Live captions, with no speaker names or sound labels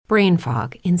brain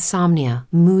fog, insomnia,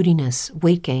 moodiness,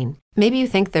 weight gain. Maybe you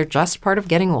think they're just part of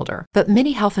getting older, but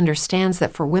MIDI Health understands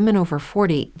that for women over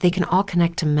 40, they can all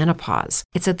connect to menopause.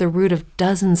 It's at the root of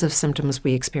dozens of symptoms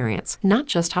we experience, not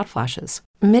just hot flashes.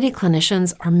 MIDI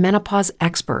clinicians are menopause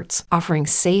experts, offering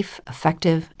safe,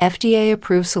 effective,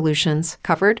 FDA-approved solutions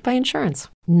covered by insurance.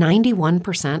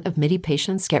 91% of MIDI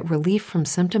patients get relief from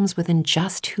symptoms within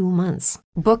just 2 months.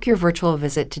 Book your virtual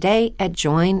visit today at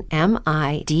joinmidi.com.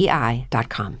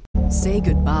 Say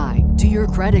goodbye to your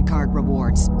credit card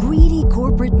rewards. Greedy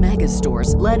corporate mega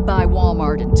stores, led by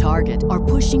Walmart and Target, are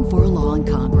pushing for a law in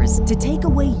Congress to take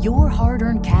away your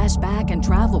hard-earned cash back and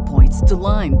travel points to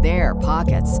line their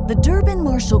pockets. The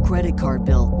Durbin-Marshall credit card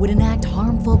bill would enact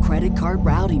harmful credit card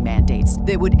routing mandates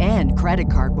that would end credit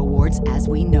card rewards as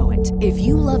we know it. If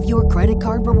you love your credit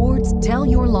card rewards, tell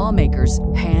your lawmakers,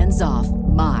 hands off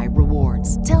my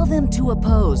rewards. Tell them to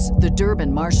oppose the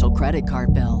Durbin-Marshall credit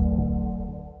card bill.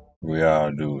 We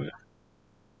all do it.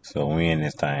 So we in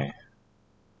this thing.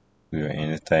 We are in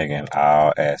this thing in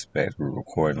all aspects. We're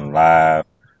recording live.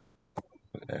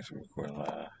 We're actually recording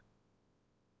live.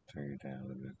 Turn it down a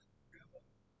little bit.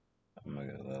 I'm gonna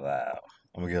get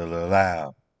a little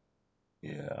loud.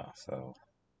 Yeah, so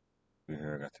we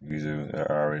here got the music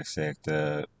already set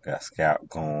up, got Scout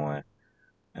going,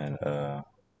 and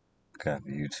got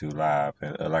the YouTube live.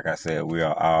 And like I said, we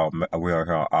are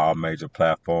here on all major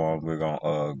platforms. We're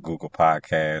on Google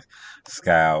Podcasts,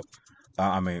 Scout.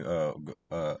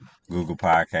 Google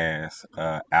Podcasts,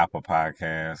 Apple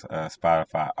Podcasts,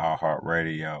 Spotify,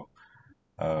 iHeartRadio.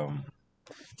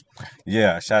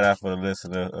 Yeah, shout out for the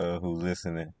listener who's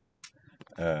listening.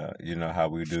 You know how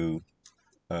we do.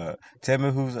 Tell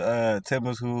me who's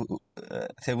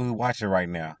watching right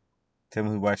now. Tell me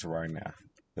who's watching right now.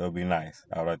 It'll be nice.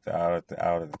 I would like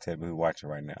to tell me who's watching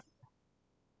right now.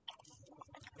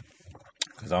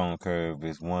 Cause I don't care if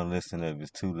it's one listener, if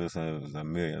it's two listeners, if it's a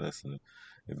million listeners.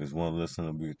 If it's one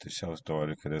listener, we get the show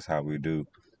started. Cause that's how we do.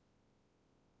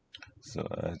 So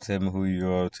tell me who you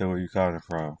are. Tell me where you calling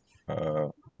from.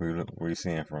 Where you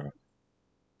seeing from.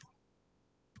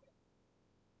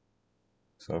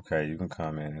 It's okay. You can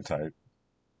comment and type.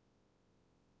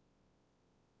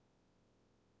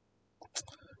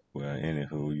 Well,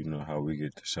 anywho, you know how we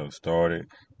get the show started.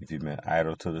 If you've been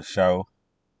idle to the show,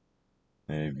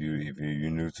 and if you're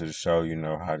new to the show, you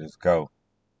know how this go.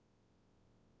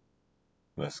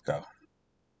 Let's go.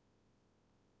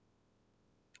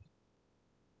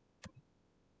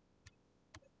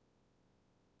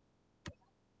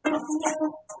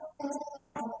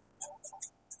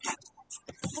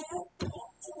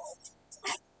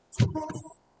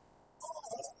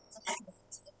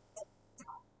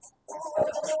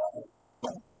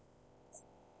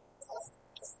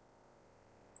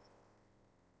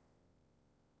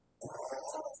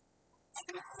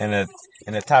 And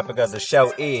the topic of the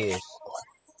show is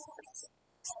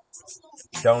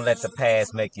don't let the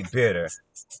past make you bitter.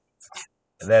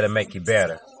 Let it make you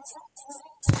better.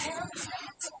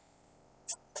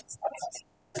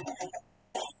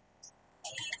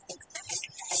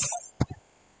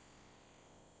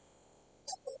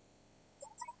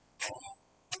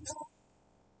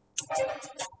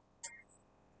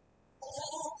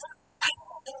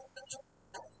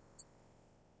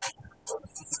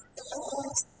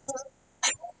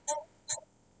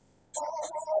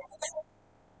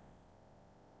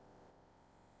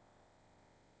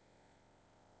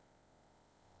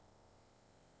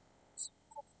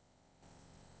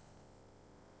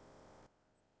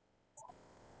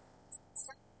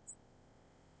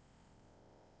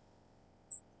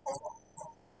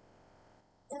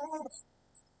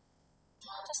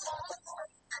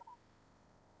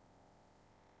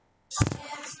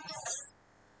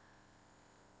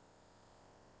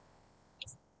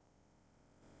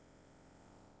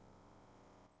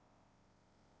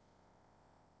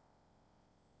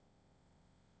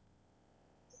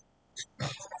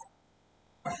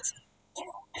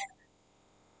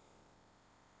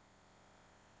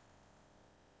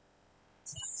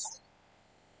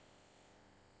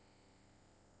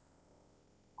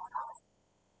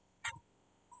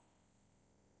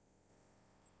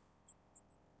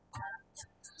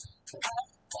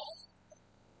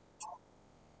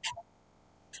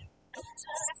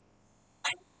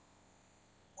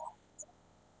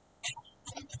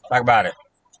 Talk about it.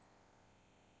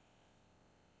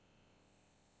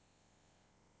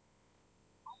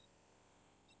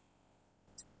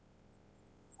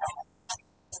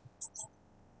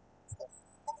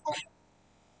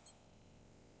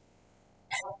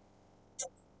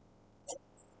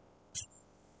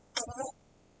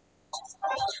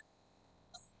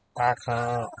 I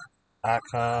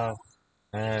come.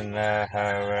 And that's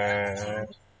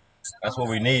what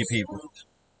we need, people.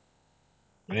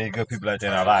 We need good people out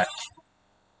there in our life.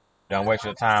 Don't waste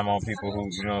your time on people who,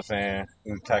 you know what I'm saying,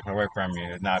 who's taking away from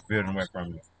you, is not building away from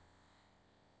you.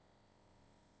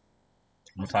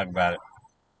 I'm gonna talk about it.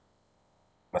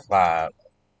 Let's vibe.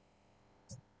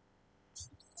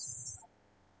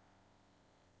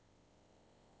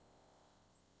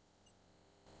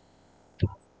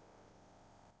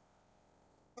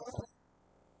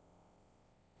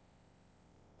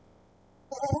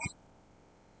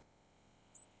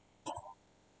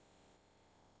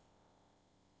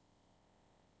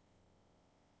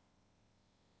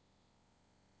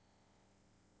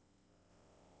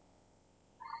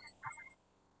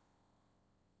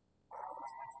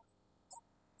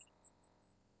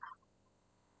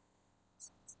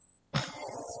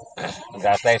 You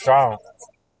gotta stay strong.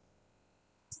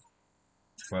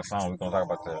 For a song, we're gonna talk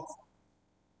about that.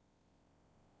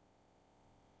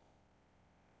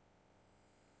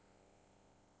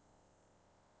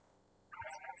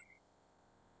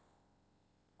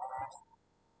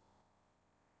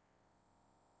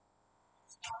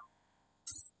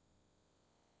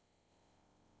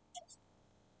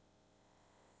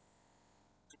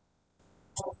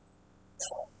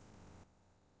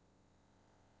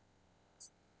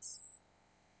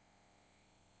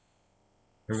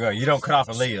 Here we go. You don't cut off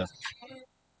Aaliyah.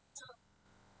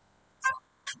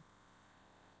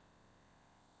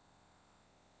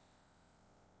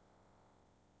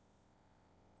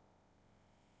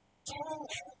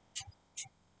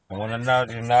 I wanna know,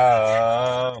 you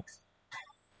know.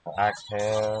 I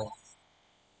care.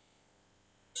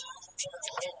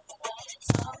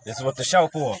 This is what the show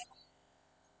for.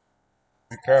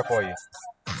 We care for you,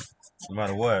 no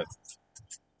matter what.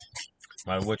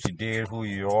 No matter what you did, who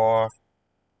you are,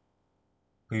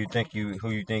 who you think you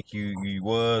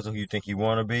was, or who you think you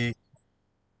want to be.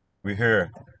 We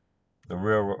here. The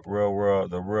real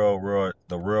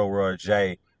world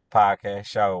J podcast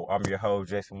show. I'm your host,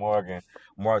 Jason Morgan.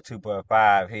 Mark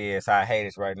 2.5. He is our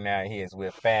haters right now. He is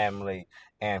with family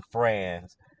and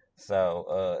friends.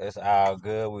 So it's all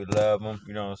good. We love him.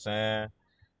 You know what I'm saying?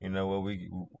 You know what, we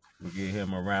give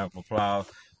him a round of applause.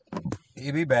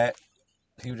 He'll be back.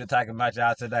 He was just talking about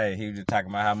y'all today. He was just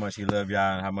talking about how much he love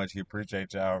y'all and how much he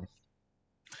appreciate y'all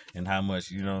and how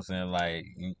much, you know what I'm saying, like,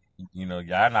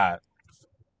 y'all not,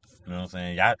 you know what I'm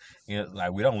saying, y'all,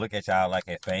 like, we don't look at y'all like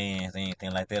as fans,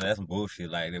 anything like that. That's some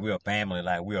bullshit. Like, we're a family,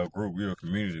 like, we're a group, we're a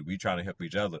community. We trying to help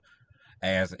each other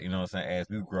as, you know what I'm saying, as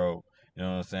we grow, you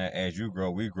know what I'm saying, as you grow,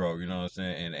 we grow, you know what I'm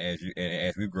saying, and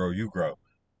as we grow, you grow.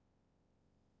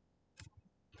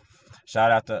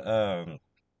 Shout out to,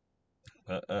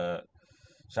 uh, uh,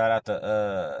 shout out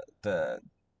to, the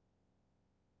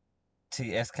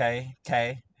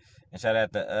TSKK. And shout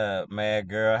out to Mad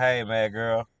Girl. Hey, Mad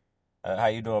Girl. How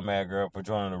you doing, Mad Girl, for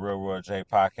joining the Real World J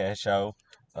podcast show?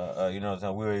 You know what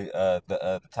I'm saying?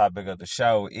 The topic of the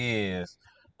show is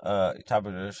I'm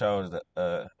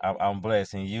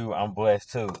blessed, and I'm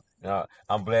blessed too. You know,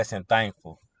 I'm blessed and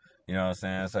thankful. You know what I'm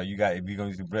saying? So if you're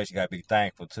gonna be blessed, you gotta be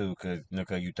thankful too, cause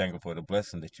you're thankful for the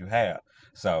blessing that you have.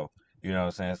 So you know what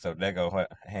I'm saying? So that go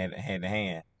hand in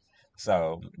hand.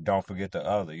 So don't forget the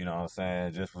other, you know what I'm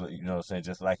saying? You know what I'm saying,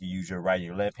 just like you use your right and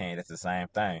your left hand, it's the same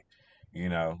thing. You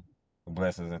know,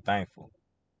 blessings and thankful.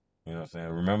 You know what I'm saying?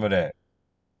 Remember that.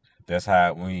 That's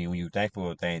how when you thankful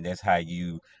for a thing, that's how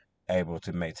you able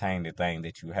to maintain the thing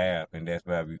that you have, and that's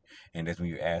when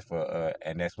you ask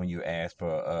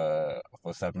for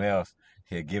something else,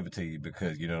 he'll give it to you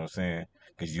because you know what I'm saying,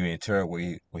 because you inter what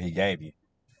he gave you.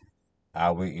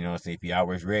 Always, you know what I'm saying. If you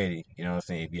always ready, you know what I'm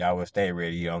saying. If you always stay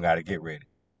ready, you don't gotta get ready.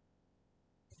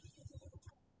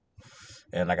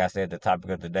 And like I said, the topic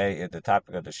of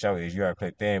the show is you already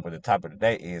clicked in, but the topic of the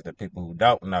day is the people who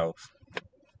don't know,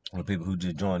 the people who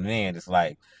just joined in. It's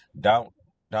like don't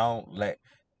don't let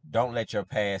don't let your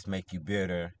past make you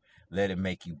bitter. Let it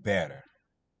make you better.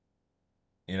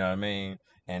 You know what I mean?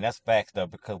 And that's facts though,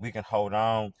 because we can hold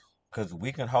on, because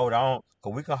we can hold on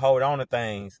to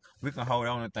things. We can hold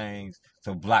on to things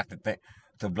to block the thing,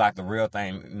 to block the real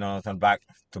thing. You know, to block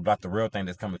the real thing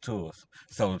that's coming to us.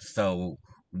 So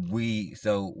we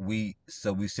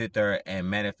sit there and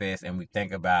manifest, and we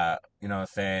think about, you know what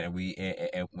I'm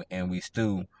saying, and we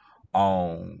stew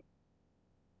on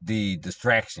the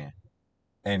distraction,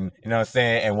 and you know what I'm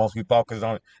saying. And once we focus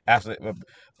on absolutely,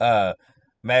 uh,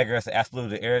 Mad Girl said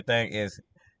absolutely everything is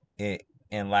it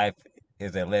in life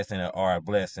is a lesson or a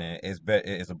blessing. Is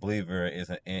a believer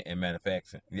is in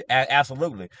manufacturing.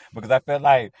 Absolutely, because I feel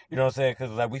like what I'm saying.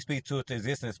 Because like we speak to it to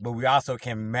existence, but we also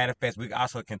can manifest. We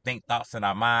also can think thoughts in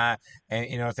our mind, and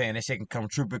what I'm saying. That shit can come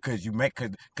true because you make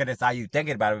because that's how you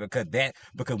thinking about it.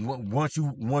 Because once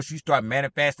you start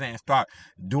manifesting and start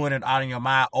doing it out in your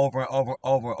mind over and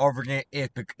over again,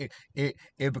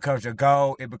 it becomes your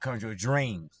goal. It becomes your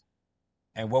dreams.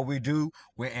 And what we do,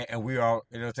 we are,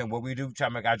 what I'm saying, what we do, try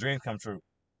to make our dreams come true.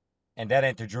 And that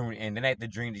ain't the dream, and that ain't the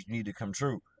dream that you need to come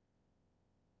true.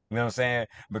 You know what I'm saying?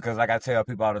 Because like I tell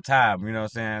people all the time, you know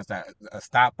what I'm saying?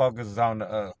 Stop focus on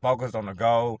the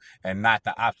goal and not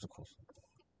the obstacles.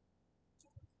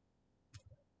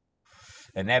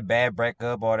 And that bad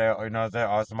breakup or that, or, what I'm saying,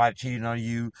 or somebody cheating on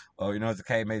you, or what the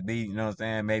case may be, you know what I'm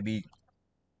saying, maybe.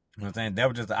 You know what I'm saying? That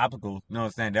was just the obstacle. You know what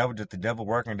I'm saying? That was just the devil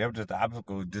working. That was just the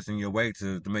obstacle just in your way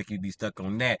to make you be stuck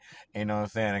on that. You know what I'm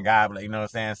saying? And God, you know what I'm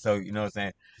saying? So, you know what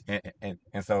I'm saying?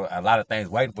 And so a lot of things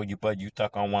waiting for you, but you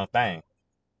stuck on one thing.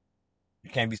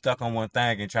 You can't be stuck on one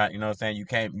thing and try, you know what I'm saying? You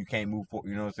can't move forward,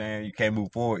 you know what I'm saying? You can't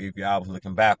move forward if you're always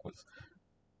looking backwards.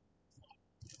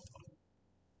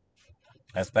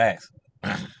 That's facts.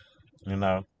 You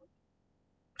know,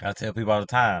 I tell people all the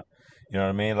time, you know what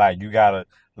I mean? Like, you gotta,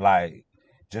 like,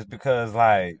 just because,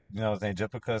 like, you know what I'm saying?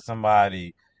 Just because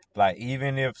somebody, like,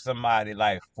 even if somebody,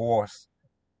 like, forced,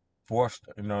 you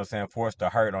know what I'm saying, forced the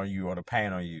hurt on you or the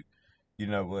pain on you,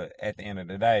 but at the end of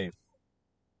the day,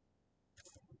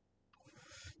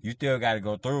 you still got to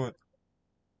go through it.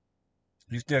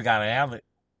 You still got to handle it,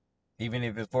 even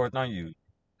if it's forced on you.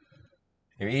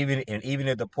 Even if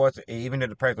the person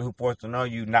who forced it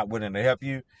on you not willing to help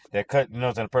you, that cut, you know what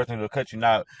I'm saying, the person who cut you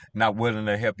not willing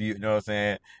to help you, you know what I'm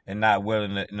saying, and not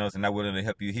willing to, you know what I'm saying, not willing to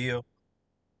help you heal,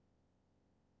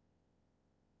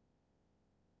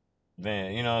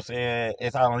 then you know what I'm saying,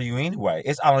 it's all on you anyway.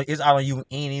 It's all on you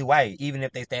anyway. Even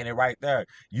if they standing right there,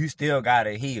 you still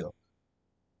gotta heal.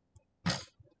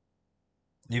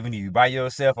 Even if you by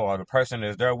yourself or the person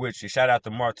that's there with you. Shout out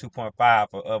to Mark 2.5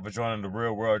 for joining the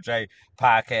Real World J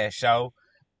podcast show.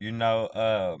 We you know what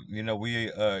I'm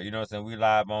saying, we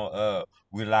live on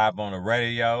the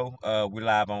radio. We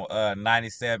live on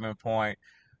 97 point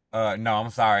no,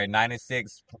 I'm sorry,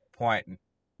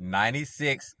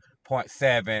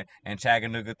 96.7 in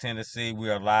Chattanooga, Tennessee. We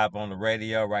are live on the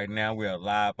radio right now. We are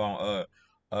live on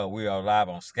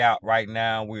Scout right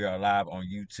now. We are live on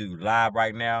YouTube live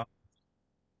right now.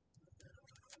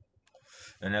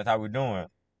 And that's how we're doing.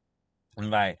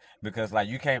 Like, because like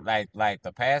you can't, like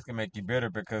the past can make you bitter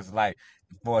because, like,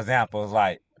 for example,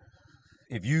 like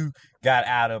if you got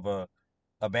out of a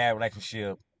bad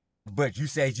relationship, but you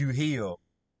said you healed,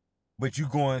 but you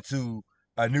go into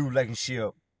a new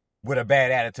relationship with a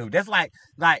bad attitude. That's like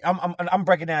I'm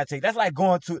breaking down to you. That's like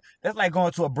going to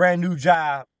a brand new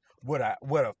job with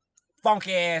a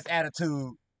funky ass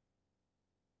attitude,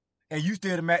 and you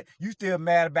still mad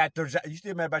about your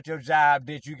job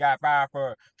that you got fired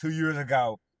for 2 years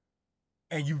ago,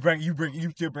 and you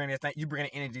still bring this thing, you bring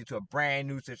the energy to a brand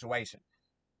new situation.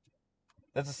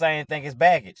 That's the same thing as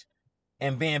baggage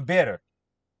and being bitter.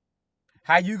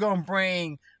 How you gonna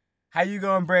bring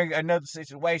another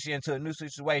situation into a new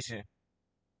situation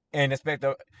and expect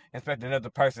another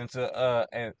person to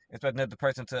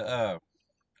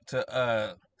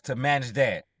manage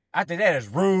that? I think that is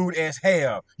rude as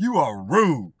hell. You are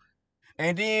rude.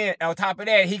 And then on top of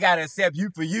that, he gotta accept you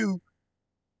for you.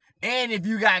 And if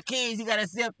you got kids, he gotta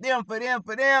accept them for them.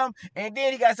 And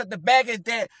then he gotta accept the baggage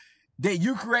that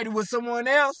you created with someone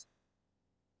else.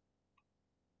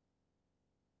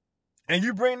 And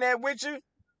you bring that with you?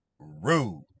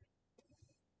 Rude.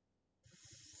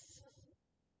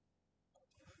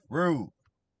 Rude.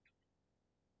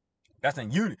 That's a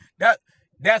unisex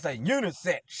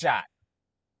shot.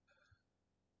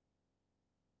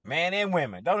 Man and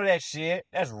women. Don't do that shit.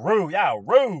 That's rude. Y'all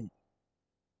rude.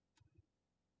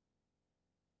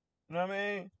 You know what I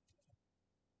mean?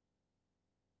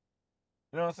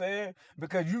 You know what I'm saying?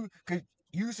 Because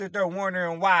you sit there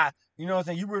wondering why, you know what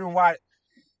I'm saying?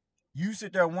 You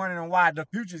sit there wondering why the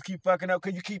futures keep fucking up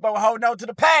because you keep on holding on to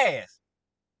the past.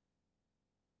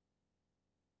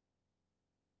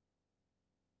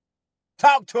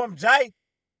 Talk to him, Jay.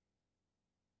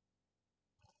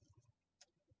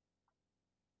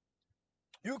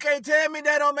 You can't tell me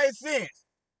that don't make sense.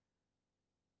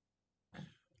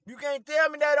 You can't tell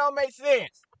me that don't make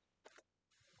sense.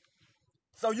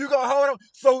 So you gonna hold on.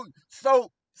 So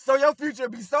your future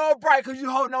be so bright because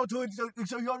you holding on to it. So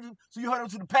you hold on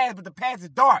to the past, but the past is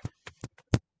dark.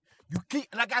 You keep,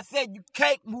 like I said, you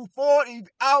can't move forward if you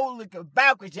always looking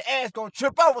backwards. Your ass gonna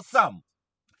trip over something.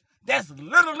 That's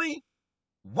literally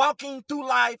walking through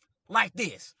life like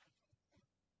this.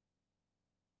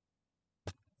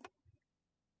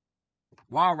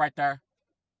 Wall right there.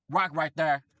 Rock right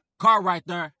there. Car right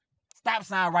there. Stop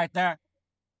sign right there.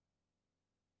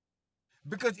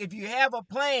 Because if you have a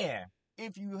plan,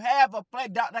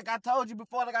 like I told you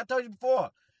before,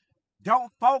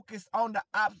 don't focus on the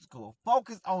obstacle.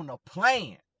 Focus on the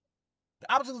plan.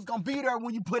 The obstacle is going to be there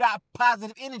when you put out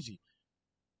positive energy.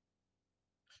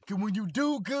 Because when you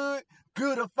do good,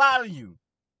 good will follow you.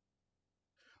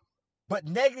 But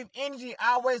negative energy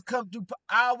always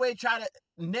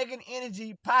negative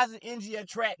energy, positive energy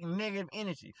attract negative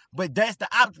energy. But that's the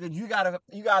obstacle. You gotta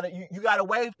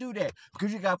wave through that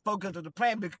because you gotta focus on the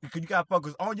plan, because you gotta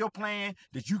focus on your plan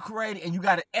that you created and you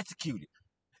gotta execute it.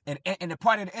 And the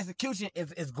part of the execution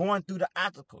is going through the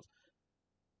obstacles.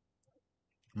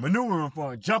 Maneuvering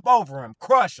for them, jump over them,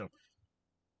 crush them.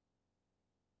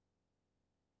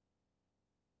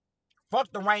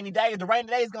 Fuck the rainy days. The rainy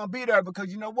days gonna be there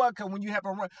because you know what? Because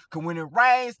when it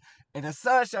rains and the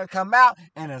sun shall come out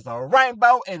and there's a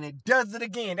rainbow and it does it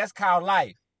again. That's called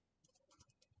life.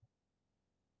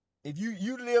 If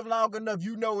you live long enough,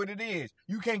 you know what it is.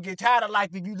 You can't get tired of life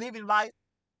if you live in life.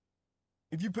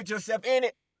 If you put yourself in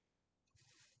it.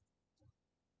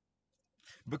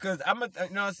 Because you know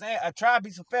what I'm saying? I try to be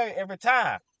some failure every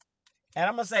time. And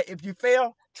I'm gonna say, if you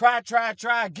fail, try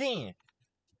again.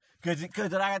 Cause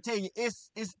like I tell you,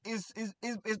 it's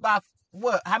by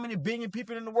what? How many billion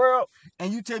people in the world?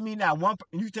 And you tell me now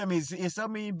you tell me it's so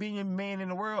many billion men in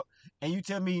the world, and you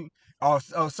tell me or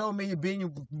so many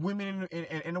billion women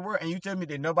in the world, and you tell me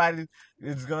that nobody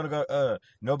is gonna go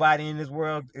nobody in this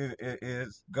world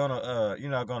is gonna you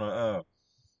know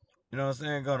what I'm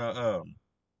saying, gonna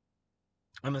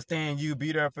understand you,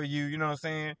 be there for you, you know what I'm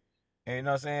saying? And you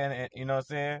know what I'm saying? And you know what I'm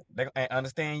saying? They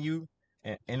understand you.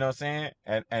 And you know what I'm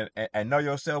saying? And know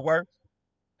your self-worth.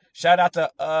 Shout out to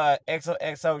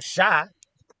XOXO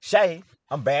Shay.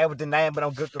 I'm bad with the name, but I'm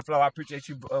good with the flow. I appreciate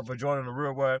you for joining the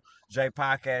Real World J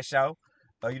podcast show.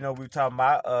 You know we were talking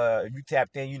about you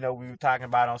tapped in, you know we were talking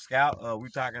about on Scout. We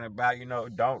talking about, you know,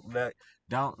 don't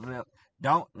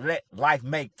let life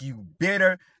make you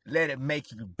bitter, let it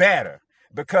make you better.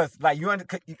 Because like and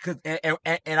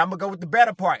I'm gonna go with the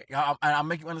better part. I'll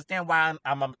make you understand why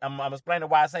I'm explaining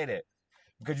why I say that.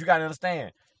 Because you gotta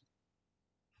understand,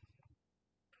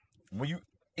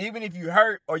 even if you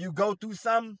hurt or you go through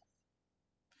something,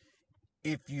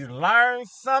 if you learn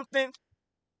something,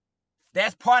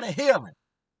 that's part of healing.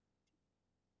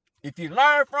 If you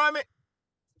learn from it,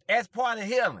 that's part of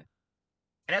healing.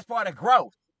 And that's part of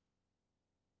growth.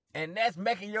 And that's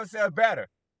making yourself better.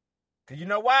 Because you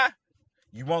know why?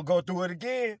 You won't go through it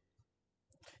again.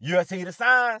 You'll see the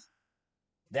signs.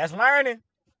 That's learning.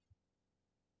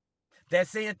 That's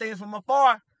seeing things from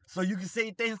afar so you can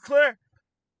see things clear.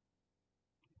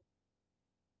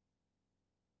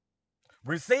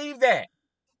 Receive that.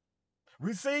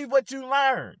 Receive what you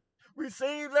learn.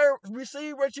 Receive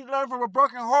what you learn from a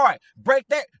broken heart. Break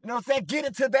that, you know what I'm saying? Get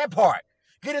into that part.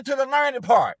 Get into the learning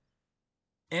part.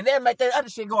 And then make that other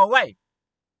shit go away.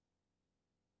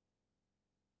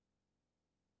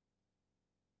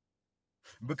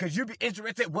 Because you be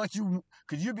interested what you're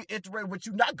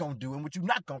not gonna do and what you're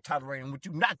not gonna tolerate and what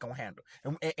you're not gonna handle.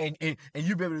 And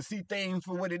you be able to see things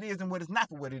for what it is and what it's not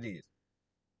for what it is.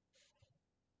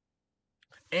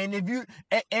 And if you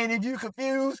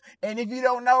confused, and if you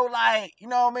don't know, like, you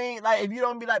know what I mean, like if you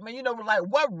don't be like, man, you know, like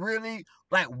what really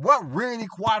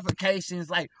qualifications,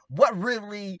 like what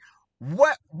really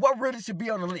should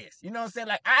be on the list. You know what I'm saying?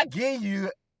 Like I give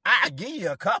you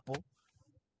a couple.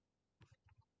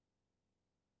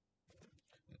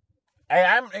 Hey,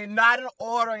 I'm not in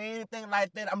order or anything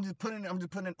like that. I'm just putting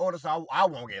in order so I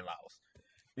won't get lost.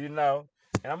 You know?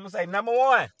 And I'm gonna say number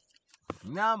one.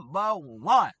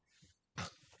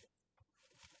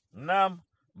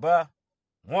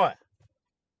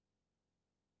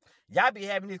 Y'all be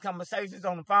having these conversations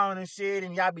on the phone and shit,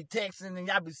 and y'all be texting and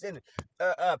y'all be sending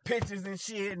pictures and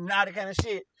shit and all that kind of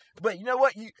shit. But you know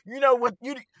what? You know what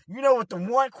the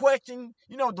one question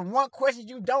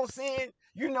you don't send.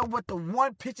 You know what the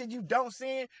one picture you don't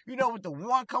send. You know what the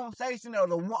one conversation or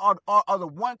the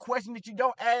one question that you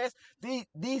don't ask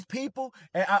these people.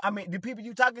 And I mean the people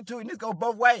you talking to, and this go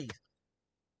both ways.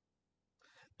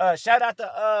 Shout out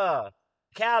to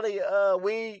Cali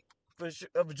Weed for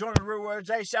joining the Real World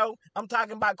J show. I'm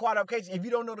talking about qualification. If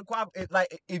you don't know the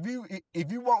like if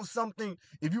you want something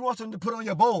to put on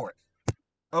your board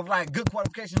of like good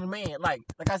qualification of man, like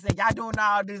I said, y'all doing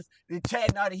all this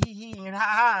chatting, all the hee and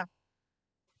ha.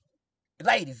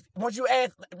 Ladies, once you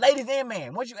ask, ladies and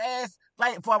man, once you ask,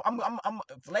 like for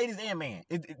ladies and man,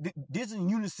 this is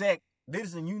unisex This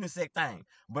is a unisex thing.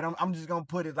 But I'm just gonna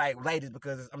put it like ladies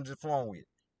because I'm just flowing with it.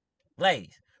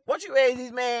 Ladies. Once you ask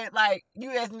these man, like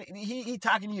you ask him, he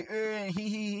talking to you and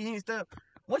he and stuff.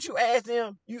 Once you ask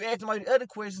him, you ask him all the other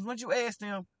questions. Once you ask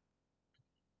him,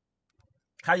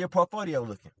 how your portfolio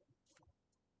looking?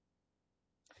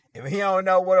 If he don't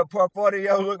know what a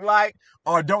portfolio look like,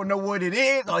 or don't know what it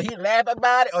is, or he laugh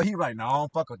about it, or he like, no, I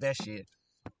don't fuck with that shit.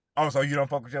 Oh, so you don't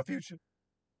fuck with your future?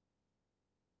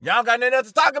 Y'all got nothing else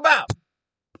to talk about.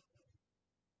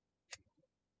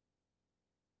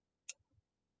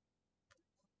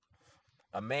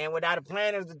 A man without a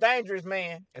plan is a dangerous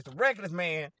man. It's a reckless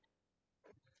man.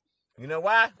 You know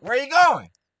why? Where he going?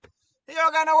 He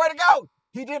don't got nowhere to go.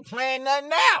 He didn't plan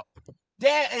nothing out.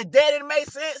 If that didn't make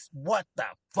sense, what the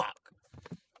fuck?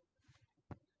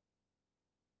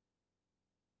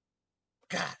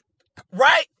 God.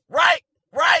 Right.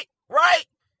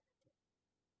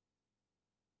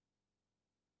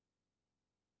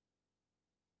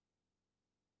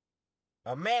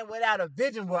 A man without a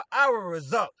vision will always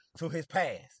result to his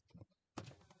past.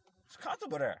 It's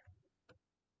comfortable there.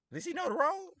 Does he know the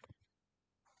road?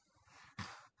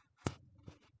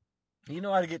 He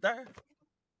know how to get there.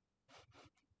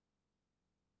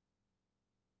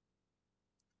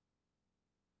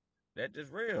 That's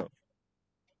just real.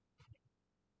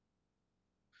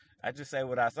 I just say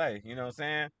what I say. You know what I'm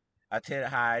saying? I tell it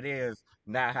how it is,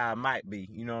 not how it might be.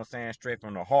 You know what I'm saying? Straight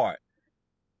from the heart.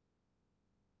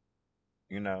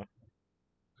 You know?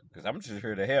 Because I'm just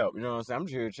here to help. You know what I'm saying? I'm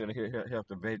just here to help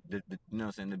the you know what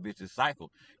I'm saying, the vicious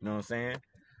cycle. You know what I'm saying?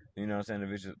 You know what I'm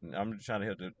saying? I'm just trying to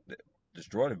help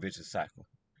destroy the vicious cycle.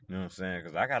 You know what I'm saying?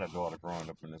 Because I got a daughter growing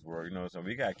up in this world. You know what I'm saying?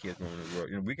 We got kids growing in this world.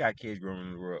 You know, we got kids growing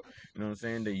in the world. You know what I'm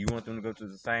saying? That you want them to go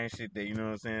through the same shit that, you know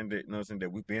what I'm saying? That, you know what I'm saying?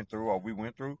 That we've been through or we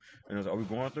went through. You know, are we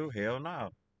going through? Hell no.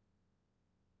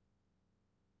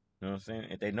 You know what I'm saying?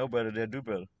 If they know better, they'll do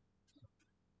better.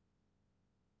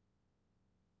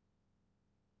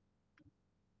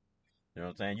 You know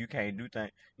what I'm saying? You can't do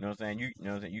things. You know what I'm saying? You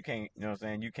know what I'm saying? You can't. You know what I'm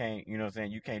saying? You can't. You know what I'm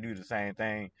saying? You can't do the same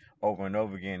thing over and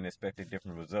over again and expect a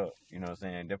different result. You know what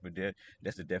I'm saying?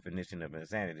 That's the definition of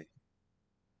insanity.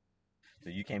 So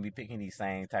you can't be picking these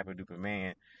same type of duper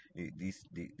man, these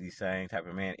same type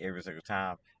of man every single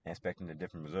time and expecting a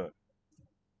different result.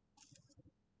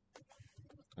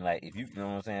 Like if you know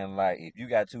what I'm saying, like if you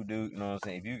got two dudes, you know what I'm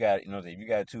saying, if you got if you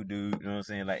got two dudes, you know what I'm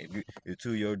saying, like if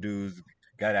two of your dudes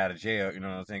got out of jail, you know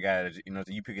what I'm saying, you know what I'm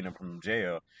saying, you picking them from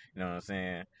jail, you know what I'm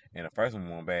saying, and the first one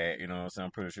went bad, you know what I'm saying,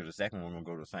 I'm pretty sure the second one gonna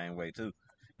go the same way too. You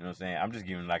know what I'm saying? I'm just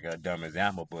giving like a dumb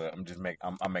example, but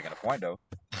I'm making a point though.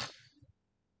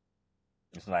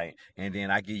 It's like, and then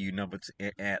I give you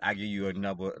and I give you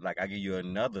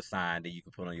another sign that you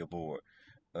can put on your board.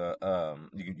 You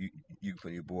can put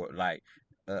on your board like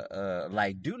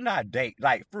do not date,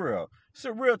 like for real. It's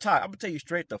a real talk. I'm gonna tell you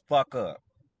straight the fuck up,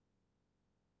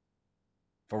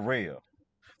 for real.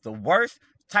 The worst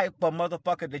type of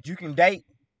motherfucker that you can date,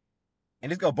 and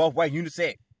this go both ways,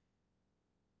 unisex.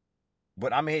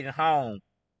 But I'm heading home,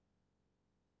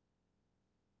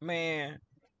 man.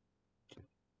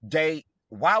 Date.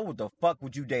 Why would the fuck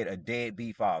would you date a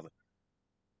deadbeat father?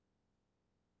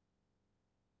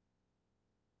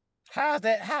 How's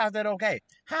that okay?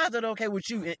 How's that okay with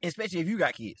you, especially if you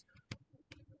got kids?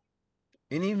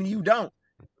 And even if you don't,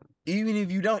 even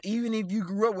if you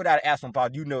grew up without an absent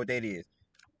father, you know what that is.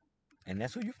 And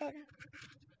that's who you fucking?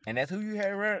 And that's who you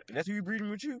had around, that's who you breeding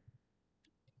with you?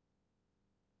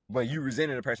 But you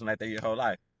resented a person like that your whole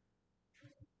life.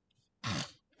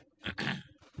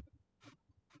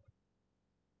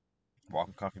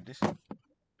 Walking contradiction.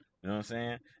 You know what I'm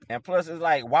saying? And plus, it's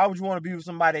like, why would you want to be with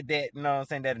somebody that, you know what I'm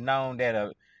saying,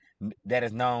 that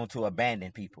is known to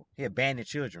abandon people? He abandoned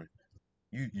children.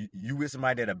 You with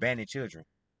somebody that abandoned children.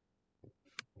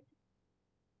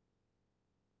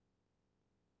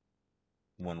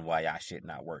 Wonder why y'all shit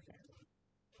not working.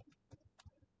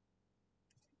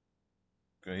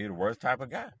 Cause he the worst type of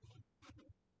guy.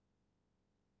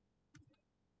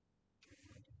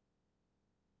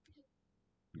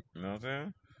 You know what I'm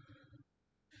saying?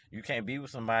 You can't be with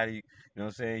somebody, you know what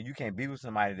I'm saying? You can't be with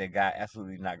somebody that God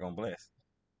absolutely not gonna bless.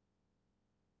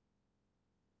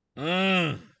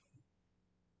 I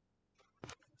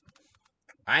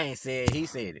ain't said, he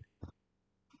said it.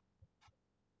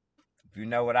 If you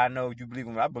know what I know, you believe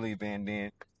in what I believe in,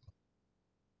 then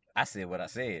I said what I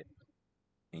said.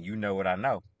 And you know what I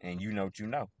know. And you know what you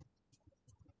know.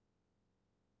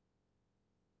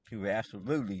 He will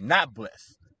absolutely not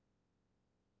bless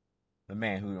the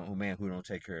man who don't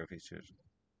take care of his children.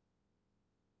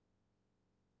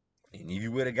 And if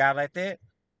you with a guy like that,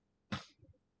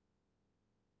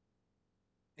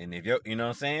 and if you know what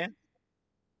I'm saying?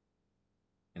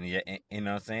 and you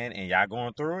know what I'm saying, and y'all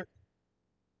going through it,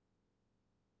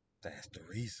 that's the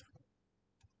reason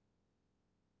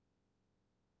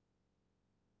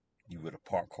you with a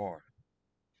parked car.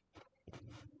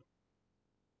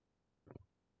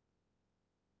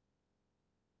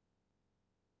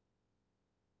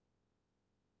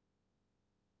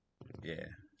 Yeah,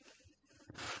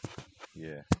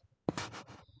 yeah,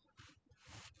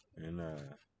 and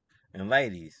and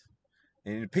ladies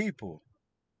and people,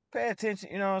 pay attention.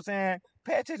 You know what I'm saying?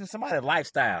 Pay attention to somebody's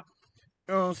lifestyle.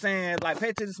 You know what I'm saying? Like, pay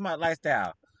attention to somebody's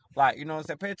lifestyle. Like, you know what I'm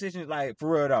saying? Pay attention, like,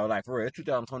 for real though. Like, for real. It's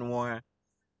 2021.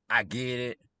 I get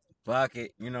it. Fuck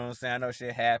it. You know what I'm saying? I know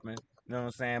shit happens. You know what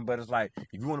I'm saying? But it's like,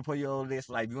 if you want to put your own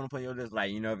list, like, if you want to put your list,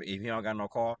 like, you know, if he don't got no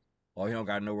car, or he don't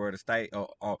got nowhere to stay, or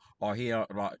he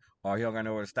don't, like, or he don't got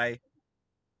nowhere to stay,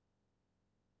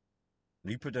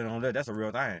 you put that on list. That's a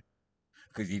real thing.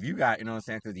 Because if you got, you know what I'm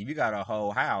saying? Because if you got a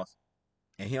whole house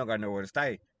and he don't got nowhere to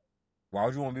stay, why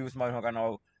would you want to be with somebody who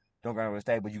don't got nowhere to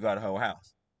stay, but you got a whole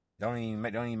house? Don't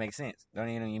even make sense. Don't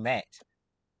even match.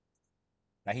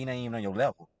 Like, he not even on your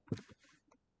level.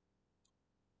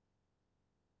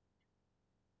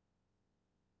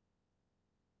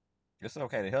 It's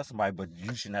okay to help somebody, but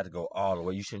you shouldn't have to go all the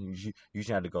way. You shouldn't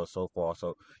have to go so far.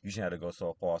 So you shouldn't have to go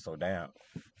so far, so down.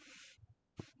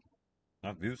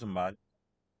 I view somebody.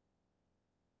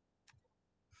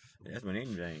 That's been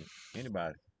anything,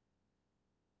 anybody.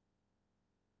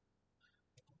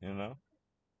 You know,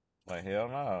 like hell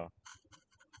no.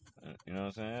 You know what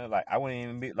I'm saying? Like, I wouldn't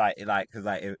even be cause cause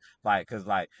I'm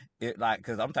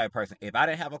the type of person. If I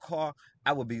didn't have a car,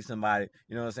 I would be somebody.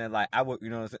 You know what I'm saying? Like, I would. You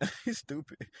know what I'm saying? It's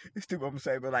stupid. It's stupid. I'm gonna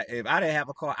say, but like, if I didn't have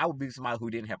a car, I would be somebody who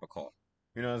didn't have a car.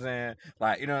 You know what I'm saying?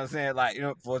 Like, you know what I'm saying? Like, you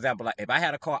know, for example, like, if I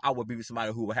had a car, I would be with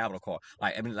somebody who would have a car.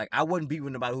 Like, I mean, like, I wouldn't be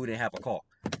with nobody who didn't have a car.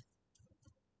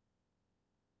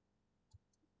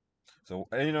 So,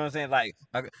 you know what I'm saying? Like,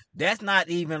 that's not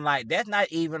even like,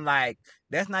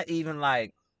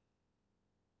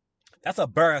 that's a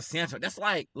bare essential. That's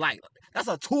like that's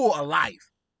a tool of life.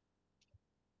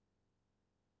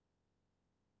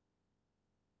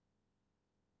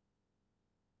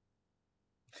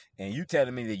 And you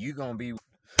telling me that you gonna be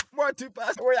more too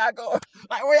fast? Where y'all going?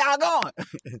 Like, where y'all going?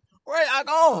 Where y'all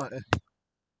going?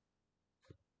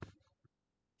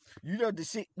 You know the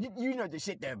shit. You know the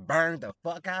shit that burned the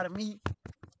fuck out of me.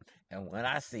 And when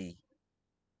I see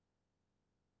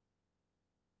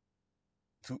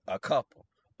a couple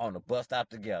on the bus stop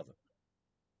together,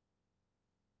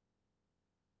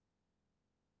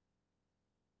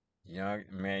 you know,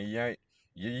 man,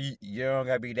 you don't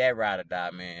gotta be that ride or die,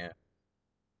 man.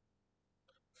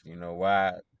 You know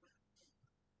why?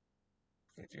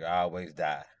 Because you always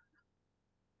die.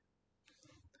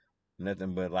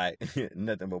 Nothing but like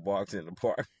nothing but walks in the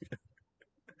park.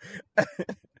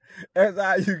 That's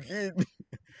how you getting.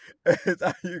 That's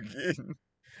how you getting.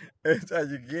 That's how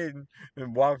you getting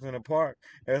and walks in the park.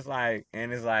 And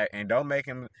don't make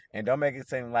it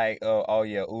seem like oh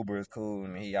yeah, Uber is cool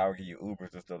and he already give you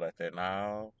Ubers and stuff like that.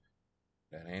 No,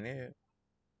 that ain't it.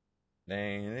 That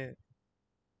ain't it.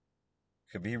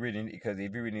 Because if he really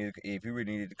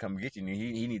needed to come get you,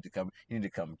 he need to come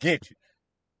get you.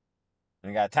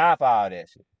 Ain't got time for all that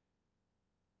shit.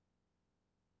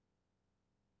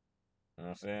 You know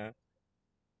what I'm saying?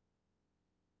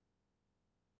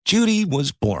 Judy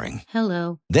was boring.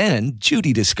 Hello. Then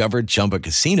Judy discovered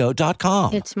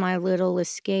ChumbaCasino.com. It's my little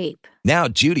escape. Now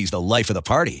Judy's the life of the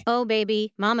party. Oh,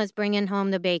 baby, mama's bringing home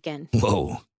the bacon.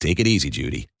 Whoa, take it easy,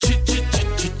 Judy.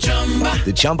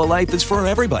 The Chumba life is for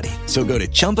everybody. So go to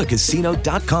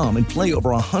ChumbaCasino.com and play over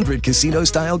 100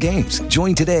 casino-style games.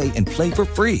 Join today and play for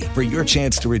free for your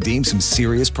chance to redeem some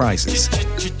serious prizes.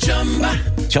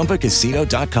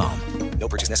 ChumbaCasino.com. No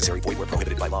purchase necessary. Void where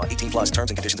prohibited by law. 18 plus terms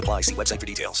and conditions apply. See website for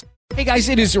details. Hey guys,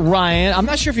 it is Ryan. I'm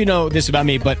not sure if you know this about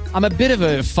me, but I'm a bit of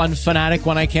a fun fanatic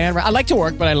when I can. I like to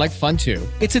work, but I like fun too.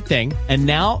 It's a thing. And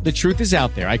now the truth is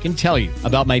out there. I can tell you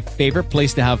about my favorite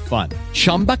place to have fun.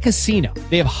 Chumba Casino.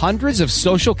 They have hundreds of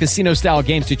social casino style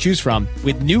games to choose from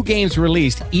with new games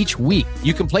released each week.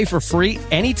 You can play for free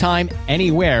anytime,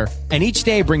 anywhere. And each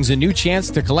day brings a new chance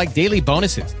to collect daily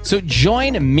bonuses. So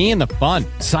join me in the fun.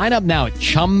 Sign up now at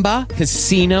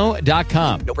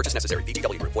ChumbaCasino.com. No purchase necessary.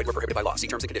 VGW. Void where prohibited by law. See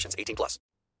terms and conditions. 18 plus.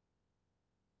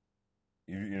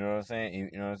 You know what I'm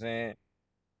saying? You know what I'm saying?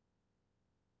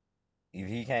 If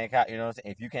he can't, you know what I'm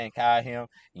saying? If you can't call him,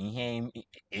 and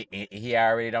he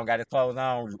already don't got his clothes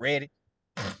on ready.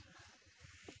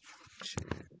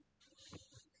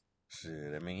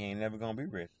 Shit. I mean, he ain't never gonna be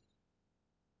ready.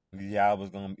 Y'all was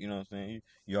gonna, you know what I'm saying?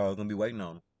 Y'all gonna be waiting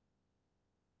on him.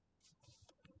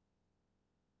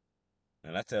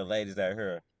 And I tell ladies out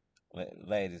here,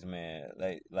 ladies, man,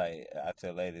 like I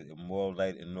tell ladies, if more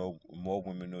ladies, more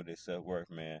women know their self worth,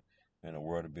 man, and the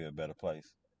world would be a better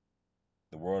place.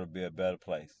 The world would be a better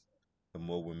place. The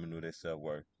more women knew their self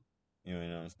worth. You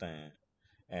know what I'm saying?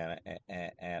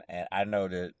 And I know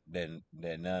that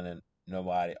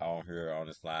nobody on here on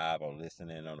this live or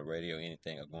listening on the radio or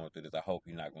anything are going through this. I hope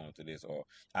you're not going through this, or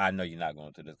I know you're not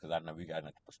going through this because I know we got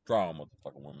strong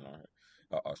motherfucking women on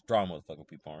here, or strong motherfucking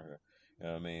people on here. You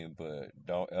know what I mean? But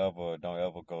don't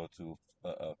ever go to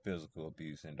physical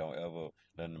abuse, and don't ever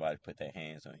let nobody put their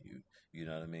hands on you. You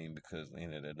know what I mean? Because at the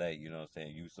end of the day, you know what I'm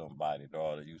saying, you somebody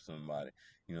daughter, you somebody,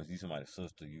 you somebody's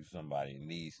sister, you somebody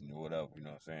niece, and whatever. You know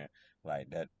what I'm saying? Like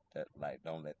that like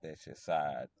don't let that shit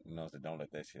slide. You know what I'm saying? Don't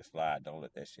let that shit slide. Don't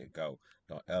let that shit go.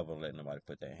 Don't ever let nobody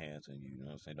put their hands on you. You know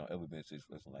what I'm saying? Don't ever be in a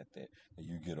situation like that and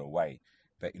you get away.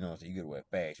 You know what I'm saying? You get away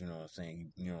fast. You know what I'm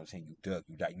saying? You know what I'm saying? You duck,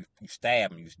 you die, you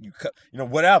stab, and you cut.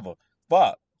 Whatever.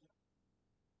 Fuck.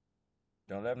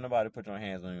 Don't let nobody put your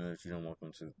hands on you if you don't want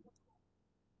them to. You know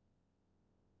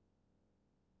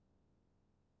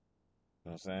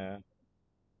what I'm saying?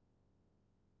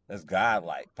 That's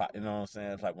godlike. You know what I'm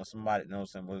saying? It's like when somebody, you know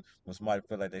what I'm saying, when somebody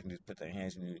feel like they can just put their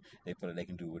hands on you, they feel like they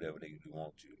can do whatever they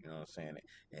want to. You know what I'm saying?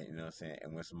 And you know what I'm saying?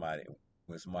 And when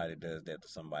somebody does that to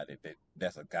somebody,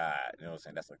 that's a god. You know what I'm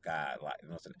saying? That's a god. Like, you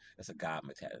know what I'm saying? That's a god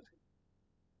mentality.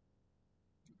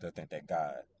 To think that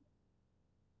God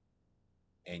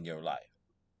in your life.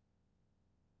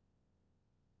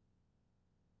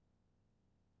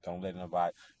 Don't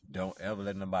ever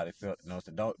let nobody feel. You know what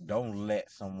I'm saying? Don't let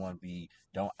someone be.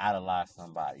 Don't idolize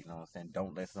somebody. You know what I'm saying?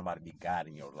 Don't let somebody be God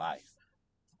in your life.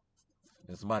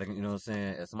 If somebody, you know what I'm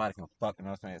saying? If somebody can fuck, you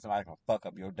know what I'm saying? If somebody can fuck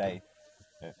up your day.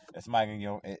 If somebody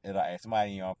if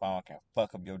somebody in your phone can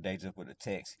fuck up your day just with a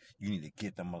text, you need to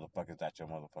get them motherfuckers out your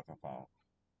motherfucking phone.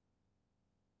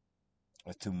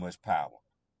 That's too much power.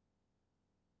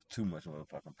 Too much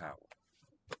motherfucking power.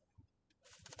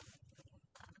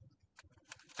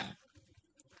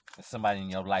 If somebody in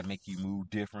your life make you move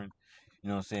different, you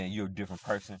know what I'm saying? You're a different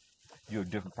person. You're a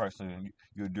different person.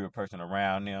 You're a different person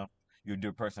around them. You're a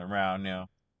different person around them.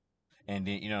 And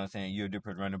then, you know what I'm saying? You're a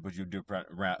different runner, but you're different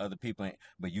around other people.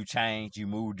 But you change, you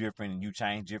move different, and you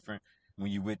change different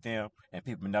when you with them. And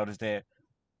people notice that.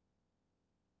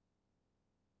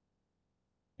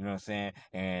 You know what I'm saying?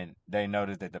 And they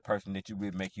notice that the person that you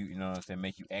with make you, you know what I'm saying,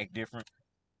 make you act different.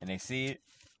 And they see it.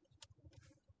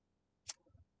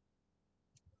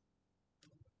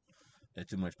 That's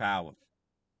too much power.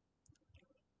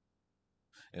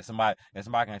 If somebody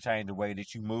can change the way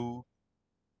that you move,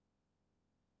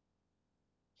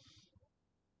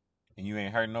 and you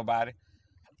ain't hurting nobody,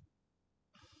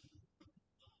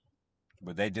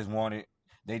 but they just want it.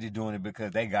 They just doing it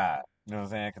because they God. You know what I'm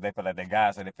saying? Because they feel like they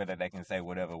God, so they feel like they can say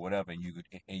whatever, whatever, and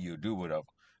you do whatever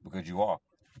because you are,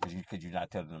 because you're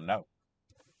not telling them no.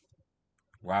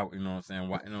 Why? You know what I'm saying?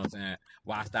 Why? You know what I'm saying?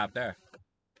 Why stop there?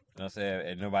 You know what I'm saying?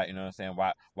 And nobody, you know what I'm saying?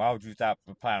 Why would you stop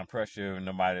applying pressure and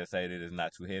nobody to say that it's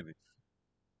not too heavy?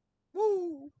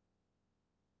 Woo!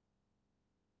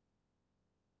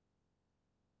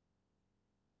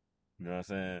 You know what I'm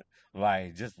saying?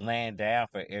 Like just laying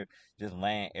every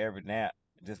now,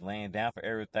 just laying down for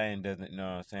everything doesn't, you know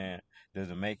what I'm saying?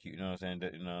 Doesn't make you, you know what I'm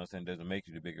saying? You know what I'm saying? Doesn't make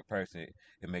you the bigger person.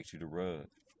 It makes you the rug.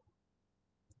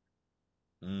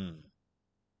 Mm.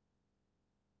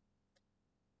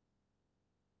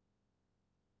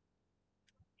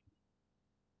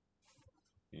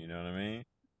 You know what I mean?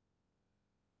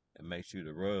 It makes you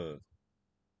the rug.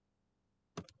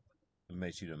 It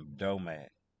makes you the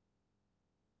doormat.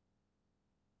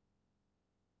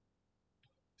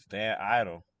 Stand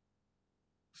idle.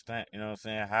 Stand. You know what I'm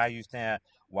saying? How you stand?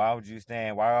 Why would you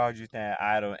stand? Why would you stand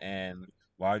idle? And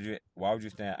why would you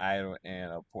stand idle in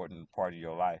an important part of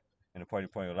your life? An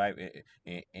important part of your life,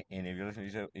 and if your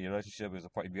relationship is a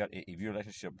part, if your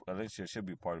relationship should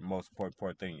be part of the most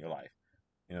important thing in your life.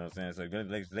 You know what I'm saying? So if you're in a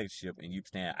relationship and you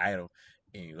stand idle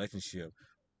in your relationship,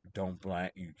 don't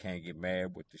blind. You can't get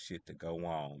mad with the shit to go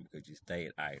on because you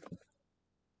stayed idle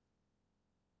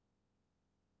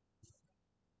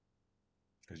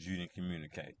because you didn't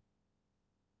communicate.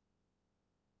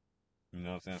 You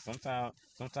know what I'm saying?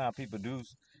 Sometimes people do.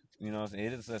 You know what I'm saying?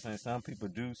 It is saying some people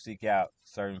do seek out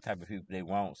certain type of people they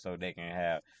want so they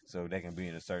can be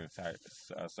in a certain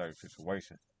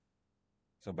situation.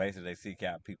 So basically, they seek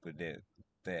out people that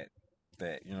that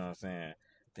you know what I'm saying,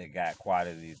 that got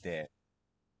qualities that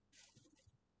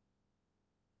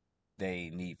they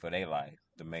need for their life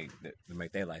to make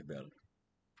their life better.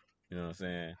 You know what I'm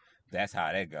saying? That's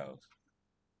how that goes.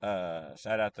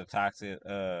 Shout out to Toxic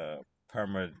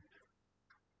Perma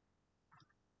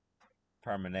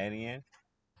Permanadian.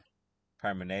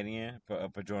 Permanadian,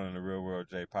 for joining the Real World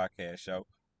J podcast show.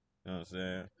 You know what I'm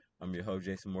saying? I'm your host,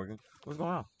 Jason Morgan. What's going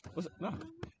on? What's up? No.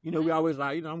 You know, we always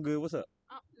lie. You know, I'm good. What's up?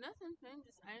 Oh, nothing.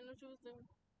 I didn't know what you was doing.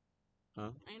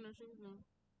 Huh? I didn't know what you was doing.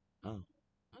 Oh.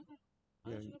 Okay.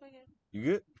 I'll let you go back in. You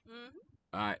good? Mm-hmm.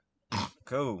 All right.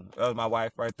 Cool. That was my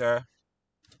wife right there.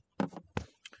 But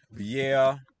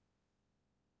yeah.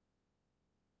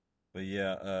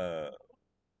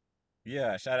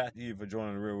 Yeah, shout out to you for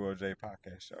joining the Real World J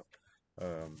podcast show.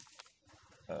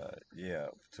 Yeah,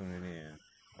 tuning in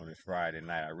on this Friday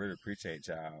night. I really appreciate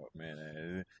y'all,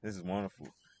 man. This is wonderful.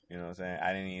 You know what I'm saying?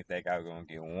 I didn't even think I was gonna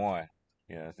get one.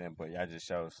 You know what I'm saying? But y'all just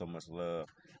show so much love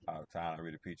all the time. I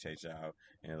really appreciate y'all.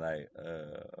 And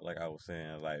like I was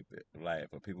saying, like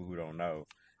for people who don't know,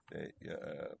 that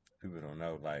people don't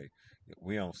know, like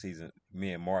we on season.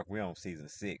 Me and Mark, we on season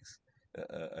 6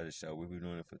 of the show. We've been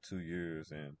doing it for 2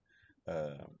 years, and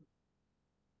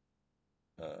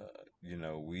you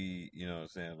know, you know what I'm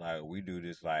saying, like we do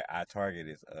this, like our target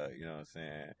is you know what I'm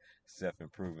saying,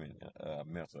 self-improvement,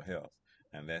 mental health,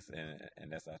 and that's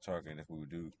our target, and that's what we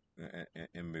do,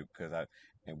 and because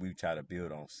we try to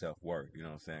build on self-worth, you know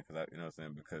what I'm saying, because you know what I'm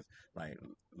saying, because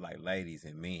like ladies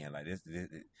and men, like this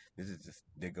is just,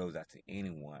 that goes out to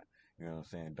anyone, you know what I'm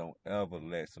saying, don't ever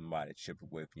let somebody chip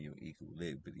away from your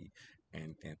equilibrium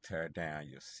and tear down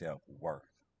your self-worth,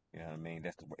 you know what I mean,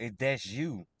 that's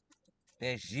you.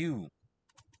 That's you.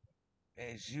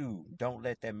 That's you. Don't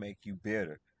let that make you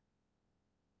bitter.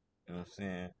 You know what I'm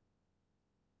saying?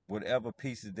 Whatever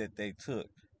pieces that they took,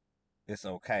 it's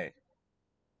okay.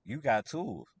 You got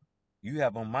tools. You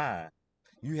have a mind.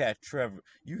 You had Trevor.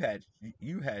 You had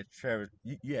Trevor.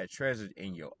 You had treasures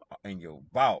in your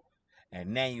vault,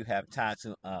 and now you have time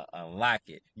to unlock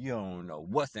it. You don't know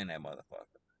what's in that motherfucker.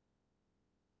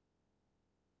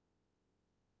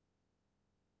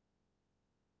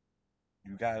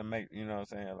 You gotta make, you know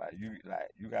what I'm saying,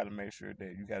 you gotta make sure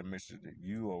that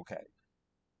you okay.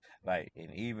 Like,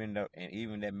 and even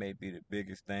that may be the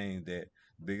biggest thing that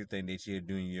you're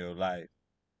doing in your life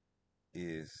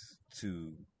is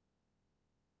to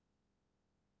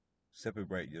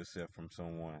separate yourself from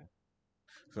someone.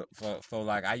 So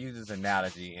like I use this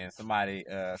analogy, and somebody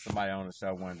on the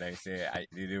show one day said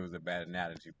it was a bad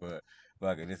analogy, but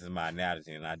fuck it, this is my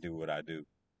analogy, and I do what I do.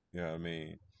 You know what I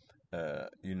mean?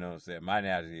 You know what I'm saying? My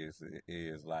analogy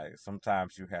is like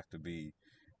sometimes you have to be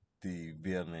the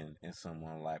villain in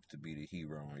someone's life to be the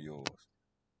hero in yours.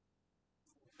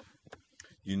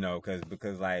 You know, because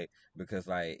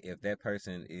if that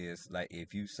person is like,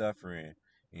 if you suffering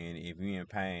and if you in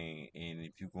pain and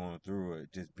if you going through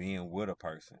it, just being with a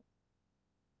person,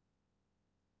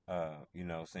 you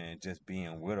know what I'm saying, just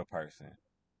being with a person,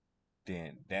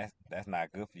 then that's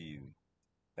not good for you.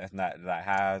 That's not, like,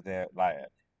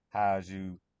 how's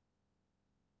you,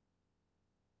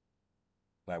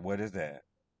 like, what is that?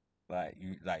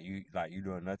 You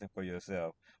doing nothing for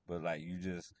yourself, but you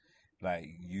just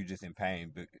in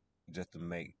pain, just to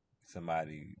make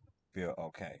somebody feel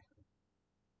okay,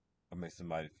 or make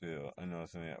somebody feel, you know what I'm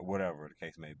saying, whatever the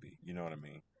case may be, you know what I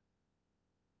mean?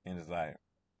 And it's like,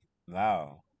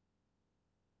 no.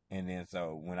 And then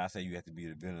so when I say you have to be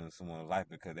the villain of someone's life,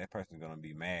 because that person's gonna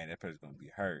be mad, that person's gonna be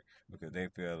hurt because they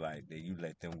feel like that you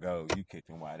let them go, you kicked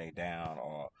them while they down,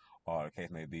 or the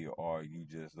case may be, or you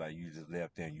just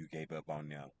left them, you gave up on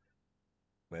them.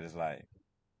 But it's like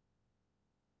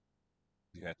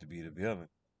you have to be the villain,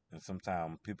 and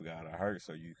sometimes people gotta hurt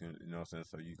so you can, you know what I'm saying,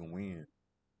 so you can win,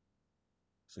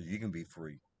 so you can be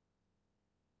free.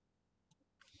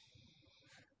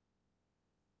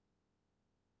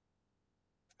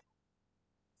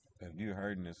 If you're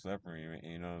hurting and suffering,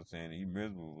 you know what I'm saying, you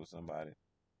miserable with somebody,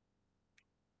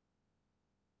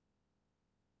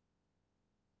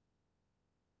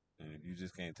 and if you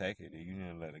just can't take it, then you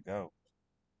need to let it go.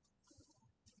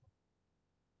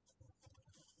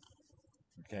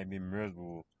 You can't be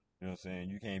miserable. You know what I'm saying?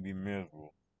 You can't be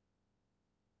miserable.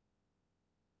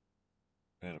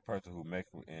 And the person who make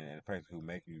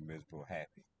you miserable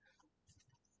happy.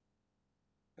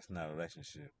 It's not a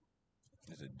relationship.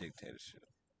 It's a dictatorship.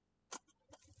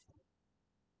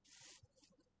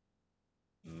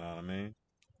 You know what I mean?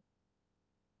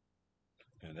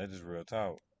 And that's just real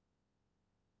talk.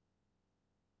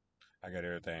 I got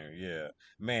everything. Yeah,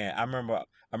 man.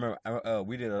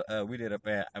 We did a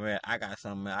bad. I mean, I got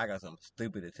something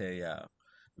stupid to tell y'all.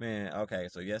 Man, okay.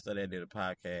 So yesterday I did a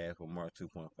podcast with Mark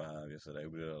 2.5. Yesterday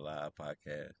we did a live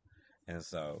podcast, and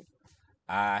so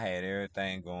I had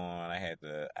everything going. I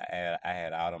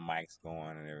had all the mics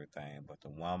going and everything, but the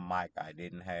one mic I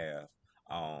didn't have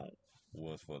on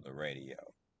was for the radio.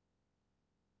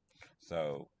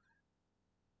 So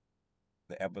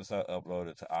the episode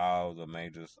uploaded to all the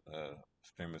major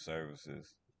streaming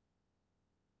services.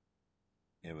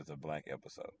 It was a blank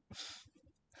episode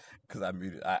because I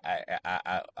muted.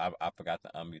 I forgot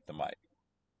to unmute the mic.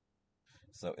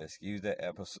 So excuse that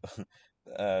episode.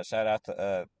 Shout out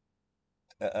to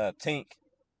Tink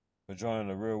for joining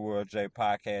the Real World J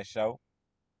podcast show.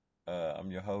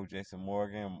 I'm your host Jason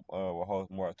Morgan. We're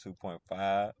host Mark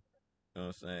 2.5. You know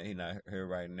what I'm saying? He not here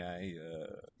right now. He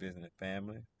visiting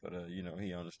family, but you know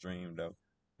he on the stream though.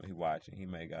 He watching. He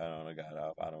may got on or got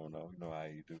off. I don't know. You know how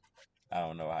he do. I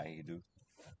don't know how he do.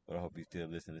 But I hope he's still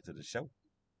listening to the show.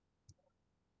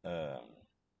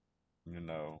 You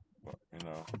know,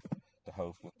 the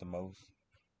host with the most,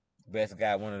 best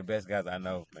guy, one of the best guys I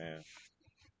know, man.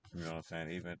 You know what I'm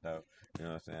saying? Even though, you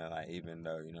know what I'm saying, like even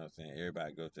though, you know what I'm saying,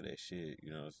 everybody go through that shit,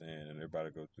 you know what I'm saying, and everybody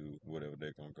go through whatever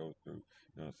they're gonna go through,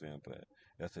 you know what I'm saying? But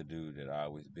that's a dude that I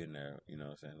always been there, you know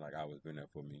what I'm saying? Like I always been there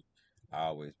for me. I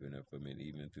always been there for me,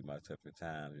 even through my tougher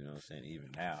times, you know what I'm saying?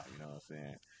 Even now, you know what I'm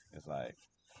saying? It's like,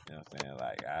 you know what I'm saying,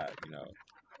 like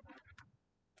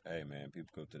hey man,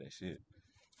 people go through that shit.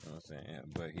 You know what I'm saying?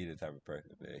 But he the type of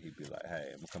person that he'd be like,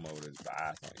 hey, I'm gonna come over to this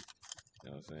eyes on you. You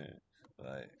know what I'm saying?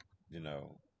 Like, you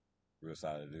know, real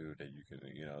solid dude that you can,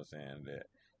 you know what I'm saying, that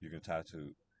you can talk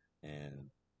to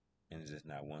and it's just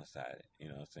not one sided. You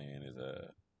know what I'm saying? It's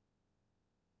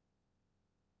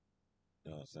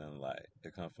you know what I'm saying, like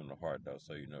it comes from the heart though,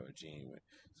 so you know it's genuine.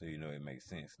 So you know it makes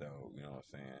sense though, you know what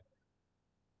I'm saying?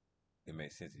 It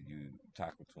makes sense if you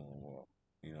talking to him or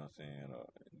you know what I'm saying, or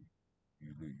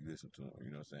you listen to them. You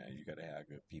know what I'm saying? You gotta have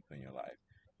good people in your life.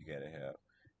 You gotta have,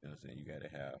 you know what I'm saying? You gotta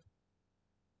have,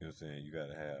 you know what I'm saying? You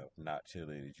gotta have not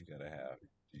cheerleaders. You gotta have,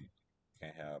 you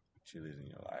can't have cheerleaders in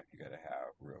your life. You gotta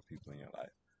have real people in your life.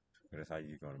 But that's how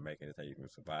you're gonna make it. That's how you're gonna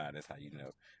survive. That's how you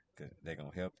know, cause they're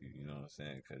gonna help you. You know what I'm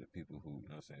saying? Cause the people who, you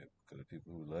know what I'm saying? Cause the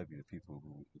people who love you, the people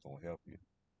who gonna help you.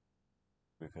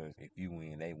 Because if you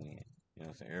win, they win. You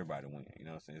know what I'm saying? Everybody win. You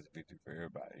know what I'm saying? It's a victory for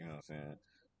everybody. You know what I'm saying?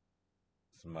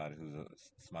 Somebody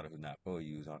who's not for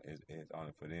you is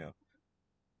only for them,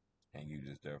 and you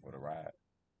just there for the ride.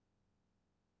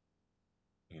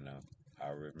 You know, I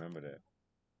remember that.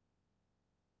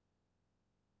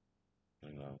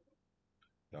 You know,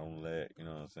 don't let you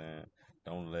know what I'm saying.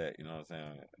 Don't let you know what I'm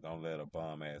saying. Don't let a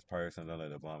bum ass person. Don't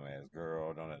let a bum ass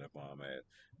girl. Don't let a bum ass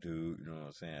dude. You know what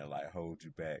I'm saying. Like hold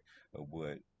you back of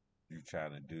what you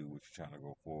trying to do, what you trying to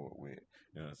go forward with.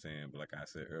 You know what I'm saying. But like I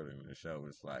said earlier in the show,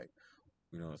 it's like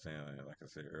you know what I'm saying. Like I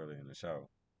said earlier in the show,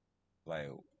 like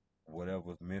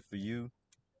whatever's meant for you,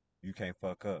 you can't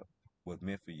fuck up. What's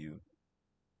meant for you,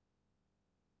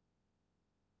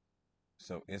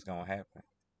 so it's gonna happen.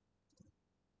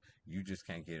 You just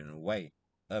can't get in the way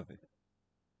of it.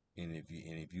 And if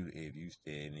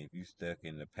you stuck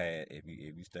in the past, if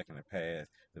you stuck in the past,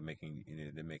 they're making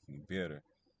you bitter.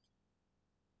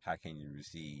 How can you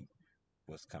receive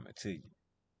what's coming to you?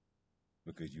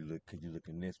 Because you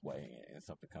looking this way and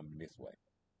something coming this way.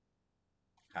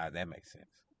 How does that make sense?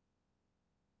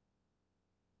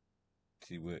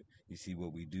 See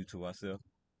what we do to ourselves.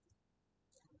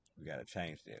 We gotta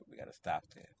change that. We gotta stop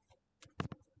that.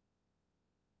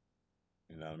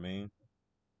 You know what I mean?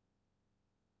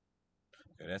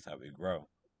 'Cause that's how we grow.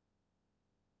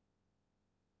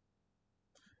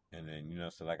 And then you know,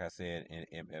 so like I said, and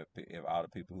if all the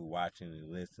people who watching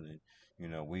and listening, you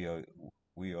know, we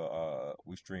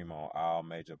stream on all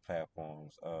major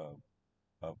platforms of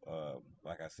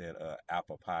like I said,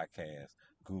 Apple Podcasts,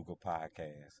 Google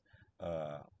Podcasts,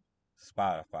 uh,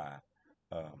 Spotify,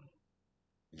 um,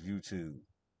 YouTube,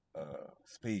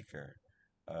 Speaker,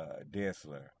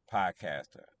 Dissler,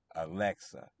 Podcaster,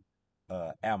 Alexa,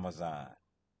 Amazon.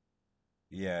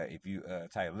 Yeah, if you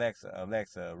type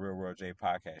Alexa, Real World J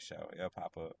podcast show, it'll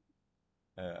pop up.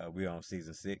 We're on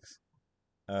season 6,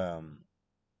 um,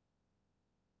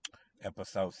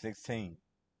 episode 16.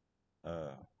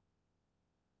 Uh,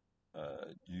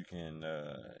 you can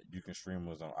stream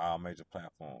us on all major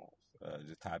platforms.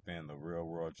 Just type in the Real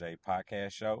World J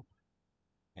podcast show,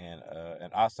 and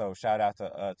also shout out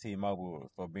to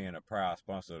T-Mobile for being a proud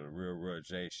sponsor of the Real World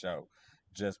J show,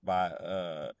 just by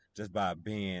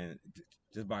being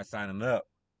just by signing up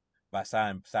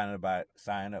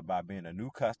signing up by being a new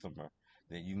customer,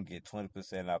 then you can get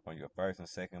 20% off on your first and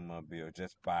second month bill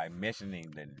just by mentioning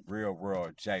the Real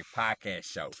World J podcast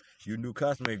show. You new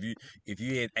customer, if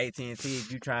you at AT&T,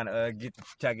 if you trying to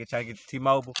try to get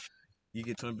T-Mobile, you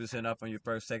get 20% off on your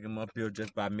first second month bill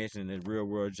just by mentioning the Real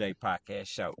World J podcast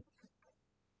show.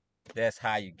 That's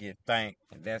how you get thanked,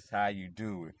 and that's how you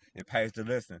do it. It pays to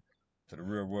listen to the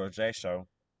Real World J show.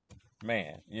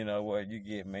 Man, you know what you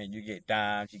get, man. You get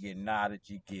dimes, you get knowledge,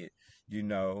 you get, you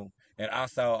know, And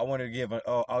also, I wanted to give a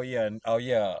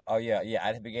yeah.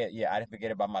 I didn't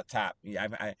forget about my top.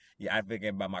 I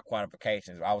forget about my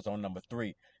qualifications. I was on number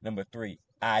three,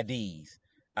 IDs,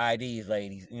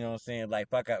 ladies. You know what I'm saying? Like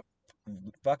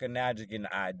fucking now just getting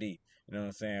the ID. You know what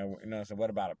I'm saying? You know what I'm saying?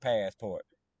 What about a passport?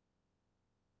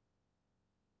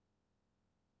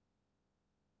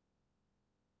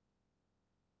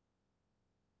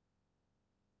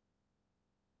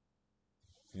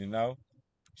 You know?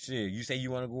 Shit, you say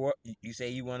you want to go. You say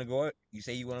you want to go. You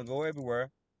say you want to go everywhere.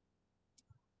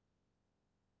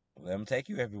 Let him take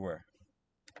you everywhere.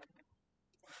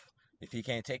 If he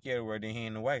can't take you everywhere, then he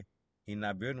in the way. He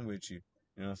not building with you.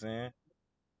 You know what I'm saying?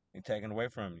 He taking away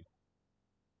from you.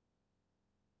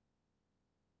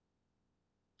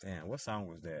 Damn, what song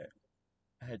was that?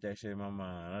 I had that shit in my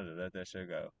mind. I just let that shit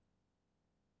go.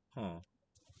 Huh?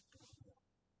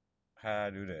 How I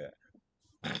do that?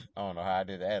 I don't know how I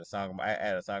did that. I had a song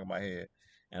in my head,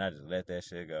 and I just let that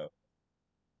shit go.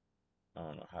 I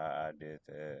don't know how I did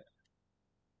that.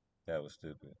 That was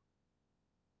stupid.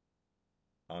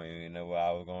 I don't even know what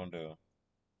I was gonna do.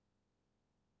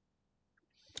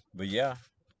 But yeah,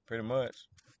 pretty much.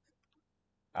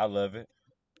 I love it.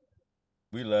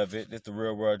 We love it. This the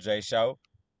Real World J show.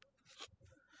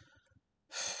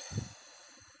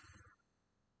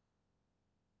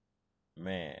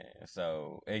 Man,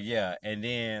 so yeah, and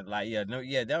then like yeah, no,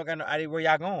 yeah, they don't got no idea where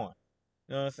y'all going.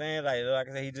 You know what I'm saying? Like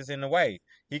I said, he just in the way.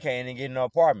 He can't even get no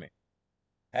apartment.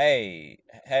 Hey,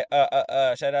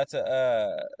 shout out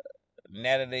to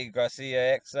Natalie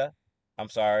Garcia Exa. I'm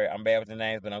sorry, I'm bad with the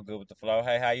names, but I'm good with the flow.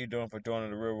 Hey, how you doing for joining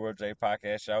the Real World J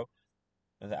podcast show?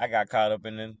 I got caught up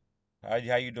in it. How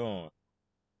you doing?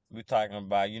 We talking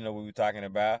about, you know what we talking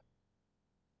about?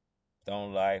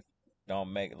 Don't life,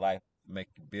 don't make life make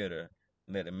you bitter.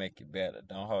 Let it make you better.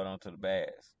 Don't hold on to the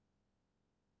bads.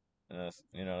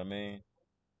 You know what I mean?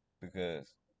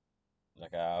 Because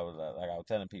like I was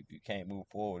telling people, you can't move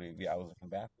forward if y'all was looking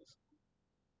backwards.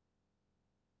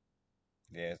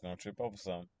 Yeah, it's gonna trip over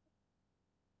something.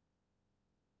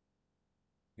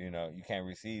 You know, you can't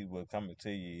receive what's coming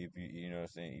to you if you know what I'm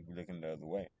saying, if you're looking the other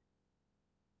way.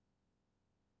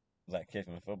 Like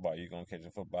catching the football, you're gonna catch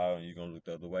a football and you're gonna look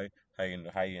the other way. How you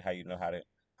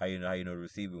know to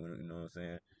receive it when you know what I'm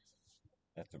saying?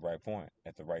 At the right point,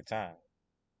 at the right time.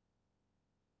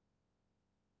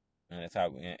 And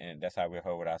that's how we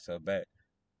hold ourselves back.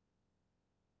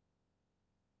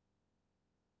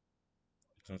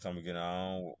 Sometimes we get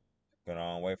our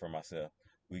own way from ourselves.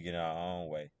 We get our own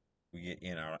way. We get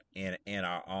in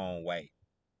our own way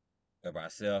of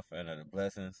ourselves and of the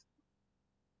blessings,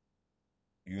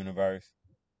 universe,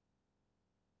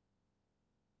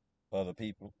 other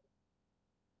people.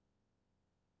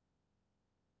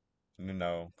 You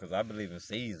know, because I believe in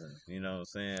seasons. You know what I'm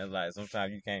saying? Like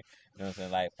sometimes you can't. You know what I'm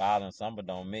saying? Like fall and summer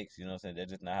don't mix. You know what I'm saying?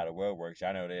 That's just not how the world works.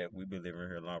 I know that we've been living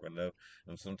here long enough.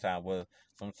 And sometimes what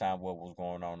was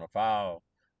going on in the fall,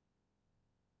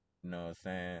 you know what I'm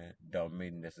saying, don't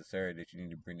mean necessarily that you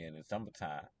need to bring it in the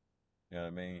summertime. You know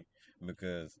what I mean?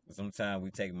 Because sometimes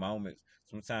we take moments.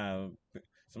 Sometimes,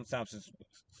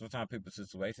 sometimes people's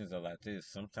situations are like this.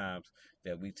 Sometimes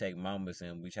that we take moments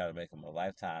and we try to make them a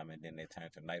lifetime, and then they turn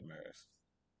to nightmares.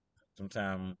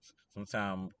 Sometimes,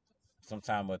 sometimes,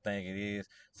 sometimes a thing it is.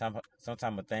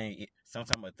 Sometimes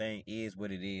a thing is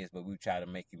what it is, but we try to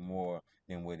make it more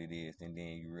than what it is, and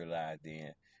then you realize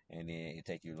and then it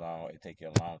take you long. It take you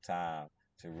a long time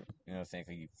to, you know what I'm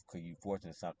saying? Cause you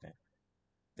forcing something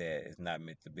that is not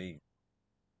meant to be.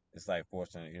 It's like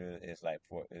forcing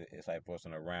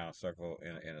a round circle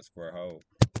in a square hole.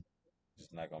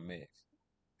 It's not gonna mix.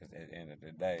 Cause at the end of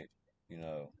the day, you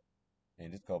know,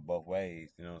 and this go both ways.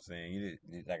 You know what I'm saying?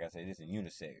 Like I said, this is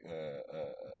unisex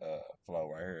flow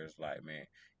right here. It's like, man,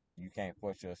 you can't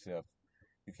force yourself.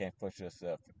 You can't force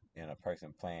yourself in a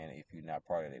person plan if you're not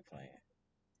part of their plan.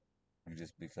 You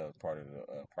just become part of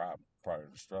the problem, part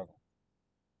of the struggle.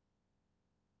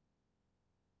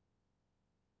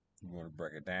 You want to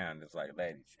break it down, it's like,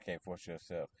 ladies, you can't force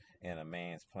yourself in a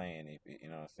man's plan if you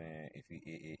know what I'm saying.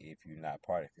 If you're not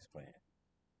part of his plan,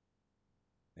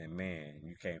 and man,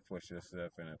 you can't force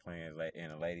yourself in a plan like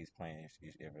in a lady's plan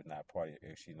if it's not part of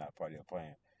if she's not part of your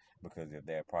plan. Because if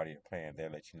they're part of your plan, they'll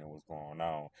let you know what's going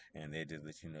on, and they just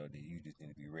let you know that you just need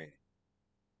to be ready.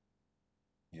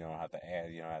 You don't have to ask.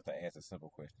 You don't have to ask a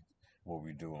simple question. What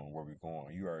we doing? Where we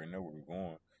going? You already know where we're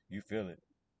going. You feel it.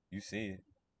 You see it.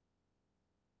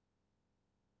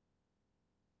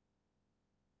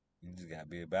 You just gotta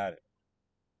be about it.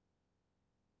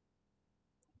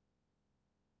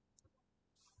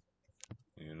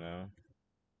 You know.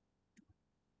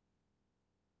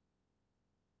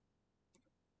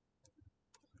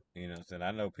 You know what I'm saying?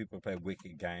 I know people play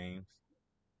wicked games,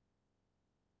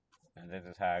 and that's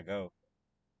just how I go.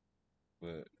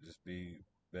 But just be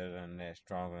better than that,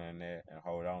 stronger than that, and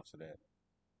hold on to that.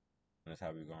 And that's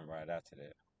how we're gonna ride out to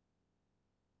that.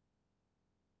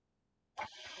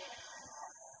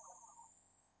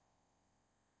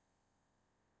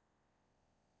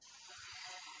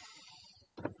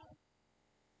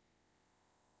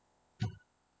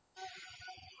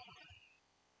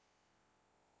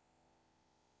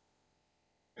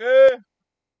 Yeah.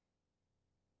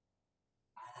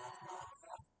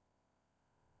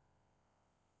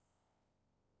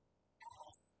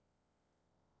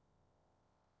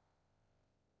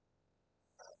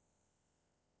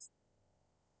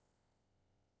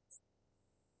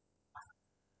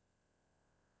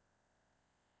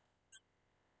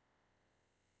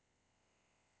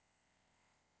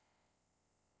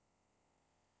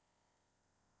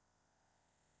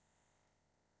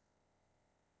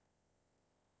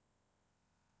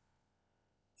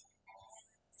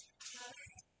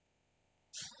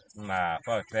 Nah,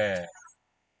 fuck that.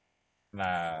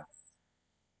 Nah,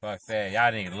 fuck that.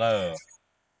 Y'all need love.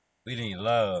 We need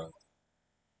love.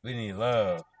 We need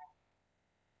love.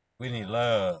 We need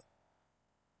love.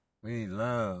 We need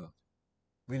love.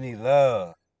 We need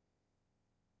love.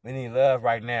 We need love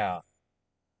right now.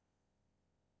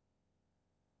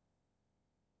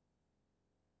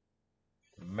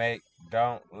 Make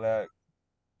don't let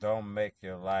don't make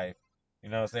your life. You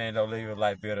know what I'm saying? Don't leave your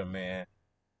life bitter, man.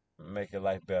 Make your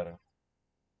life better.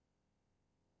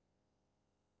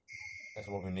 That's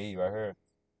what we need right here.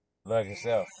 Love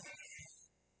yourself.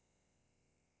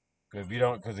 Because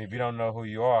if you don't know who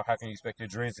you are, how can you expect your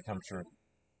dreams to come true?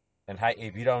 And how,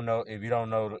 if you don't know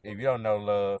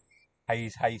love, how you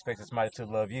expect somebody to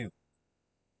love you?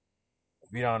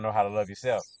 If you don't know how to love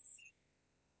yourself,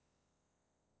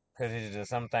 because it's just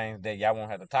some things that y'all won't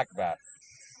have to talk about,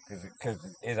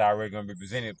 because it's already gonna be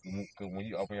presented. Because when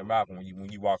you open your mouth, when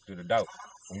you walk through the door,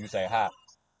 when you say hi,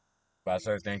 about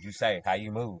certain things you say, how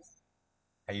you move,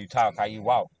 how you talk, how you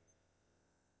walk.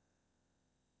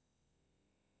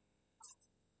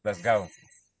 Let's go.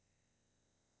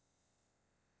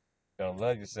 Don't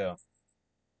love yourself.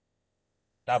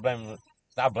 Stop blaming.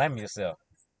 Stop blaming yourself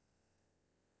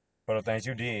for the things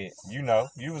you did. You know,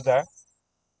 you was there.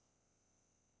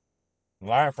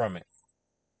 Learn from it.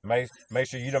 Make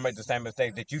sure you don't make the same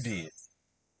mistakes that you did.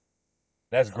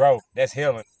 That's growth. That's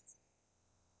healing.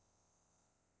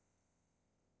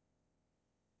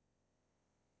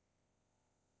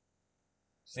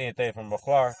 Seeing things from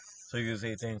afar so you can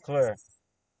see things clear.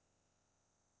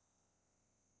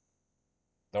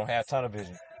 Don't have tunnel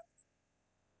vision.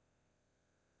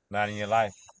 Not in your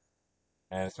life.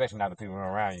 And especially not the people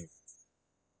around you.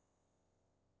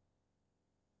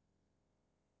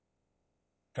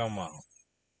 Come on.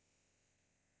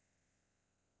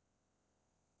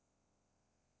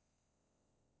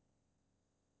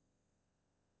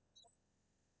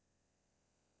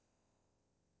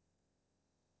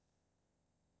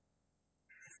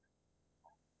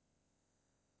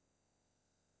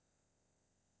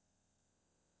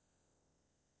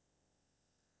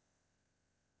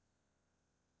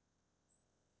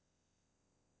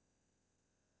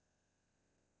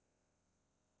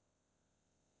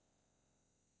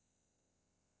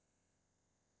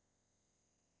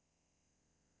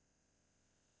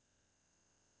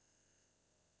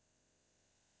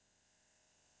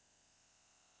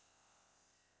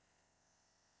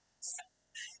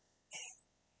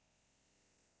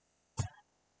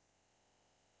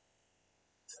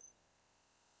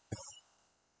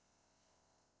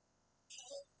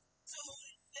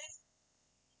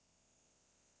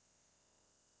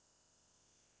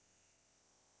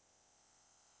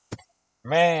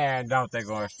 Man, don't they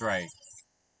go astray.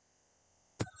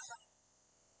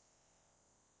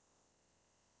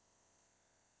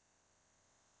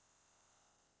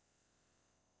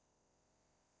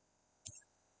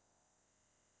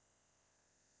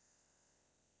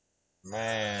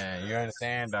 Man, you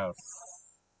understand though.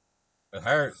 It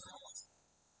hurts.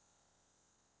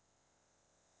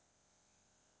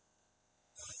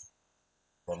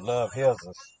 But love heals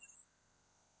us.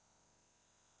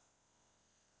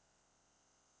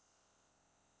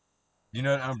 You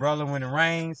know the umbrella when it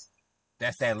rains?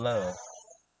 That's that love.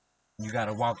 You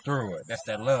gotta walk through it. That's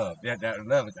that love. That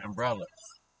love is the umbrella.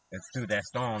 It's through that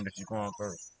storm that you're going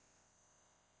through.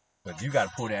 But you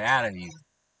gotta pull that out of you.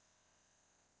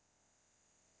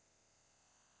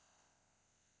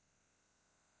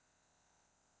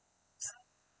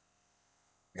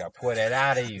 You gotta pull that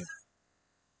out of you.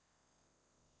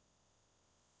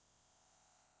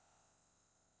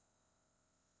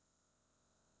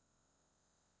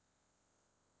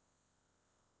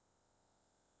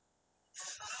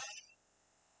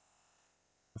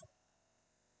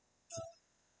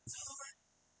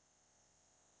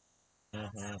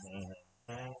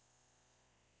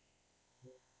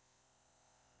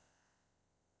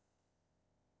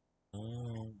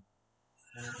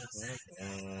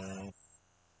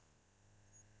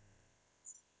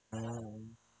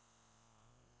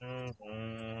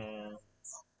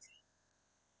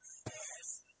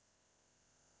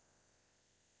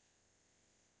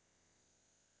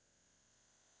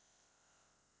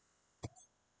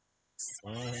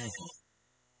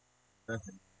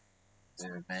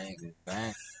 Bang,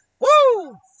 bang.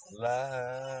 Woo!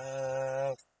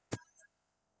 Love.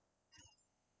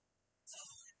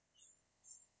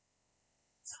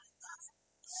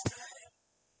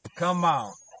 Come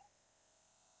on.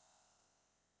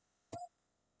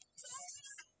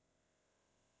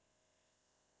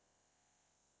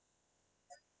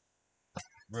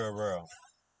 Real.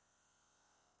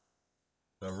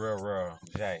 The Real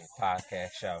J podcast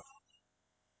show.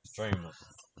 Streamers.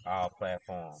 All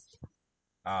platforms.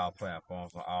 All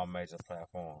platforms on all major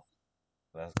platforms.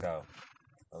 Let's go.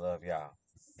 I love y'all.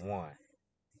 One.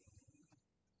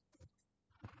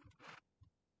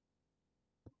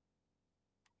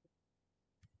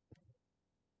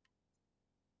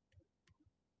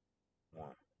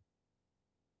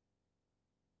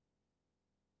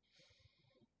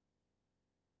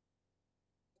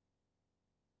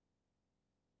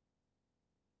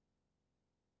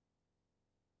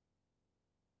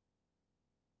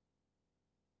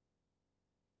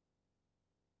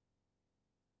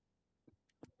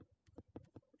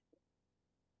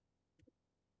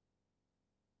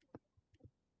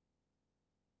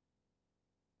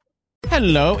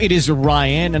 Hello, it is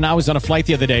Ryan, and I was on a flight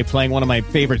the other day playing one of my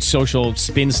favorite social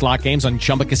spin slot games on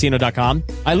ChumbaCasino.com.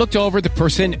 I looked over at the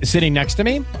person sitting next to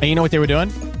me, and you know what they were doing?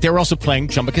 They were also playing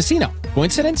Chumba Casino.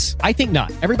 Coincidence? I think not.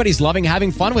 Everybody's loving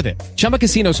having fun with it. Chumba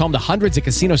Casino is home to hundreds of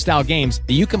casino-style games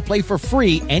that you can play for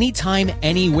free anytime,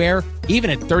 anywhere, even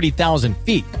at 30,000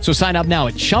 feet. So sign up now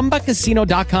at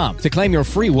ChumbaCasino.com to claim your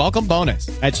free welcome bonus.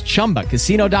 That's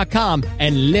ChumbaCasino.com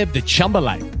and live the Chumba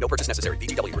life. No purchase necessary.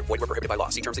 VGW Group. Void where prohibited by law.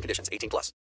 See terms and conditions. 18+.